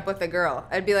hooking up with a girl.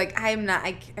 I'd be like,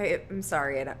 I'm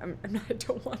sorry, I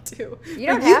don't want to. You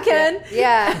don't have to.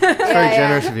 Yeah. Very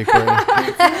generous of you, Courtney.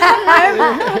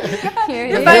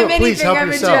 If I'm anything, I'm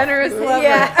a generous lover.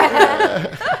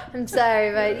 Yeah. I'm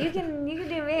sorry, but you can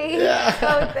do me. Yeah.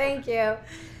 Oh, thank you.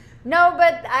 No,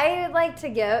 but I like to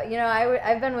give.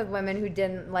 I've been with women who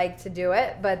didn't like to do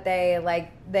it, but they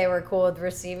were cool with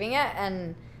receiving it,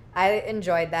 and I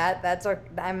enjoyed that.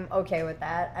 I'm okay with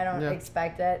that. I don't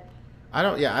expect it. I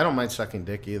don't mind sucking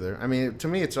dick either. I mean, to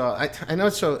me, it's all. I know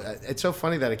it's so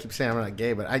funny that I keep saying I'm not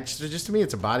gay, but just to me,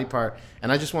 it's a body part,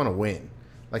 and I just want to win.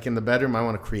 Like in the bedroom, I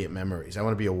want to create memories. I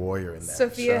want to be a warrior in that.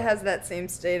 Sophia has that same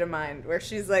state of mind where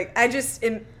she's like,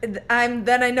 then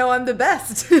I know I'm the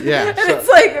best. Yeah. And it's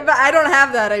like, but I don't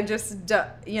have that. I just,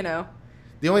 The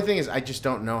only thing is, I just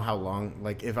don't know how long.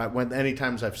 Like, any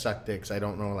times I've sucked dicks, I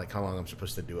don't know like how long I'm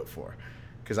supposed to do it for,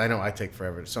 because I know I take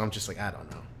forever. So I'm just like, I don't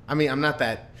know. I mean, I'm not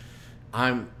that.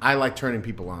 I like turning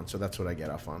people on, so that's what I get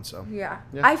off on. So yeah.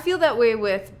 I feel that way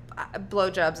with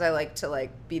blowjobs. I like to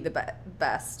be the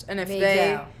best, and if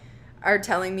they are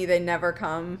telling me they never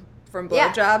come from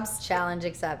blowjobs, challenge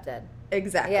accepted.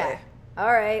 Exactly. Yeah.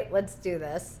 All right, let's do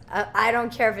this. I don't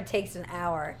care if it takes an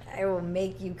hour. I will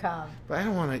make you come. But I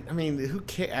don't want to. I mean, who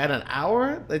cares? At an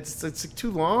hour? It's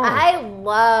too long.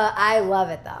 I love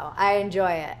it though. I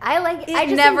enjoy it.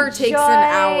 It never takes an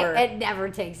hour. It never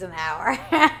takes an hour.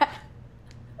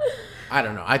 I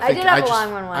don't know. I did have a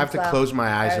long one once. I have to close my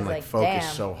eyes and focus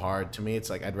damn. so hard. To me, it's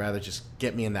like I'd rather just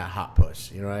get me in that hot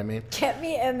puss. You know what I mean? Get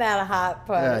me in that hot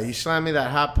puss. Yeah, you slam me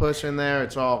that hot puss in there.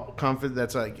 It's all comfort.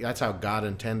 That's how God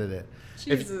intended it.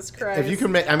 Jesus Christ. If you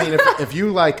can make, I mean, if you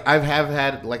like, I have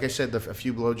had, like I said, a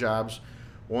few blowjobs.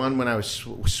 One when I was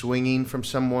swinging from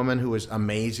some woman who was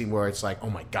amazing, where it's like, oh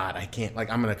my God, I can't,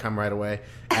 I'm gonna come right away.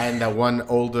 And one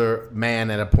older man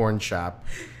at a porn shop.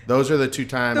 Those are the 2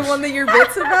 times. The one that your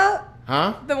bit's about?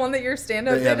 Huh? The one that your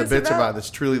stand-up Yeah, the is bit's about?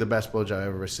 That's truly the best blowjob I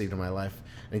ever received in my life.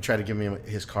 And he tried to give me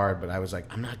his card, but I was like,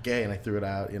 I'm not gay, and I threw it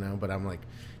out, But I'm like,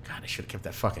 God, I should have kept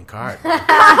that fucking card.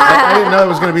 I didn't know it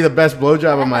was going to be the best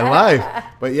blowjob of my life.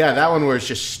 But yeah, that one was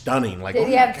just stunning. Did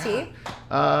he have teeth?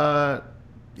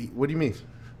 What do you mean?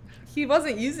 He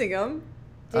wasn't using them.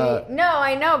 No,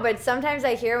 I know, but sometimes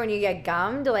I hear when you get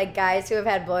gummed, like guys who have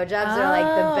had blowjobs are like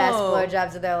the best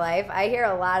blowjobs of their life. I hear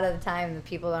a lot of the time that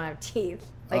people don't have teeth.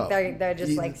 Like they're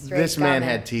just like straight. This man gumming.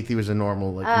 had teeth. He was a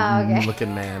normal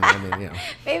looking man. I mean,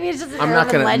 Maybe it's just an I'm urban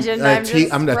not gonna. legend.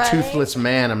 I'm the toothless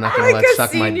man. I'm not gonna let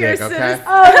suck my dick. Okay.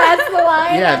 Oh, that's the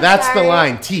line. Yeah, I'm that's sorry. the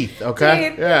line. Teeth. Okay.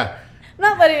 Teeth. Yeah. I'm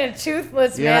not letting a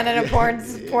toothless man in a porn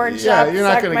shop Yeah, you're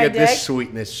not suck gonna my get dick. this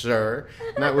sweetness, sir.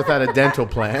 Not without a dental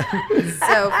plan.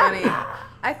 So funny.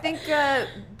 I think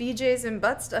BJ's and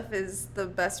butt stuff is the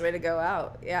best way to go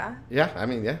out. Yeah. Yeah, I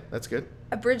mean, yeah, that's good.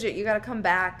 Bridget, you got to come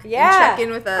back and Yeah. check in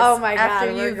with us. Oh my after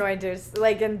God, we're you've- going to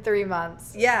like in 3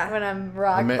 months. Yeah. When I'm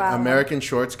rock bottom. American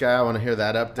Shorts guy. I want to hear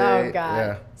that update. Oh God.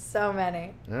 Yeah. So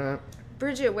many. All right.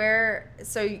 Bridget,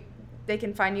 they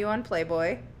can find you on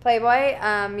Playboy. Playboy,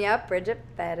 yep, Bridget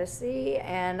Phetasy,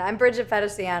 and I'm Bridget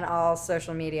Phetasy on all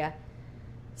social media.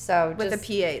 So With just a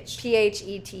PH.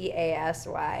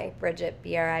 PHETASY, Bridget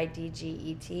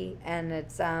BRIDGET, and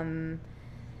it's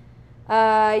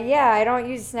I don't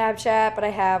use Snapchat, but I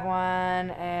have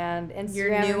one, and Instagram.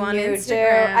 You're new on too.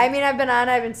 Instagram. I mean, I've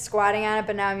been squatting on it,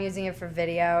 but now I'm using it for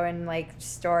video and like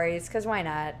stories, cause why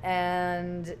not?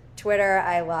 And Twitter,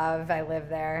 I live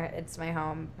there. It's my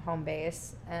home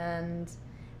base, and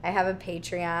I have a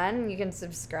Patreon. You can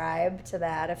subscribe to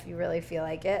that if you really feel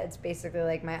like it. It's basically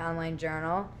like my online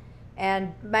journal.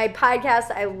 And my podcast,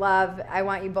 I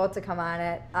want you both to come on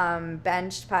it.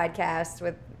 Benched podcast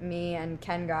with me and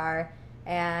Ken Gar.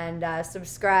 And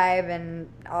subscribe and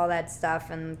all that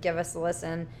stuff and give us a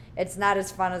listen. It's not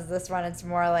as fun as this one. It's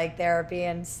more like therapy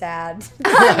and sad.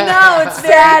 No, it's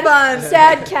very fun.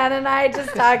 Sad Ken and I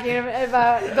just talking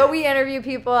about, but we interview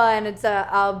people and it's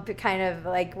I'll be kind of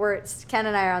like Ken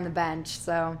and I are on the bench.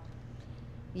 So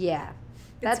yeah,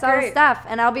 that's all the great. stuff.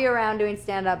 And I'll be around doing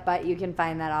stand up, but you can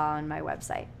find that all on my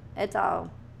website.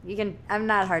 I'm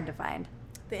not hard to find.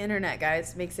 The internet,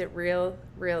 guys, makes it real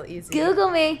easy.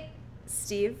 Google me.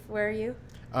 Steve, where are you?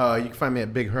 You can find me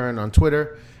at Big Hern on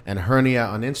Twitter and Hernia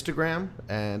on Instagram.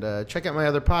 And check out my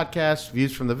other podcast,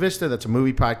 Views from the Vista. That's a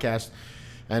movie podcast.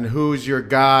 And Who's Your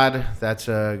God? That's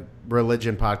a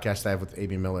religion podcast I have with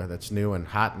A.B. Miller. That's new and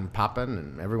hot and popping,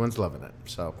 and everyone's loving it.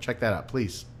 So check that out,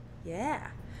 please. Yeah.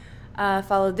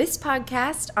 Follow this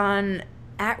podcast on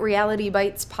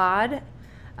 @RealityBitesPod.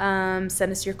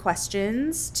 Send us your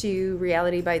questions to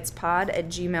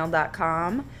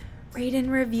realitybitespod@gmail.com. Rate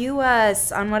and review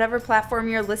us on whatever platform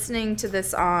you're listening to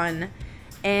this on.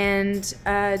 And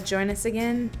join us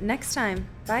again next time.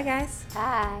 Bye, guys.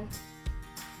 Bye.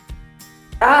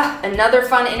 Another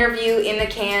fun interview in the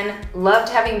can.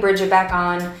 Loved having Bridget back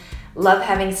on. Love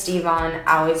having Steve on,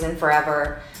 always and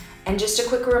forever. And just a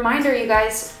quick reminder, you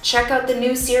guys, check out the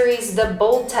new series, The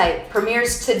Bold Type.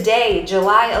 Premieres today,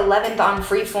 July 11th on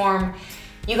Freeform.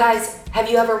 You guys, have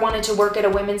you ever wanted to work at a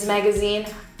women's magazine?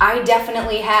 I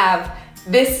definitely have.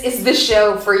 This is the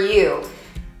show for you.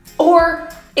 Or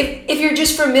if you're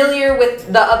just familiar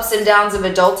with the ups and downs of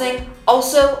adulting,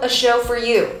 also a show for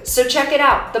you. So check it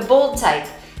out, The Bold Type.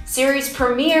 Series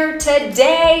premiere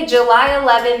today, July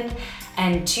 11th,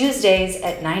 and Tuesdays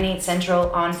at 9/8 Central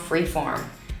on Freeform.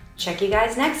 Check you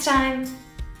guys next time.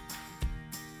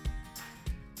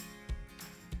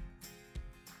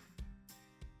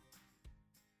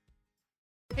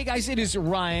 Hey guys, it is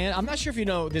Ryan. I'm not sure if you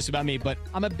know this about me, but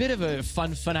I'm a bit of a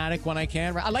fun fanatic when I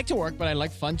can. I like to work, but I like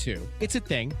fun too. It's a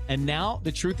thing. And now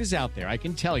the truth is out there. I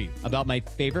can tell you about my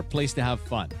favorite place to have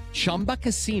fun. Chumba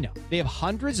Casino. They have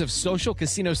hundreds of social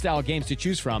casino style games to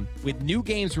choose from with new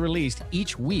games released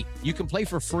each week. You can play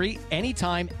for free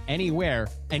anytime, anywhere.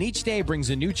 And each day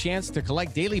brings a new chance to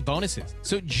collect daily bonuses.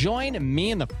 So join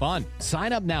me in the fun.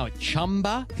 Sign up now at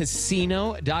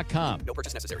ChumbaCasino.com. No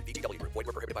purchase necessary. VGW Group. Void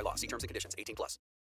where prohibited by law. See terms and conditions. 18+.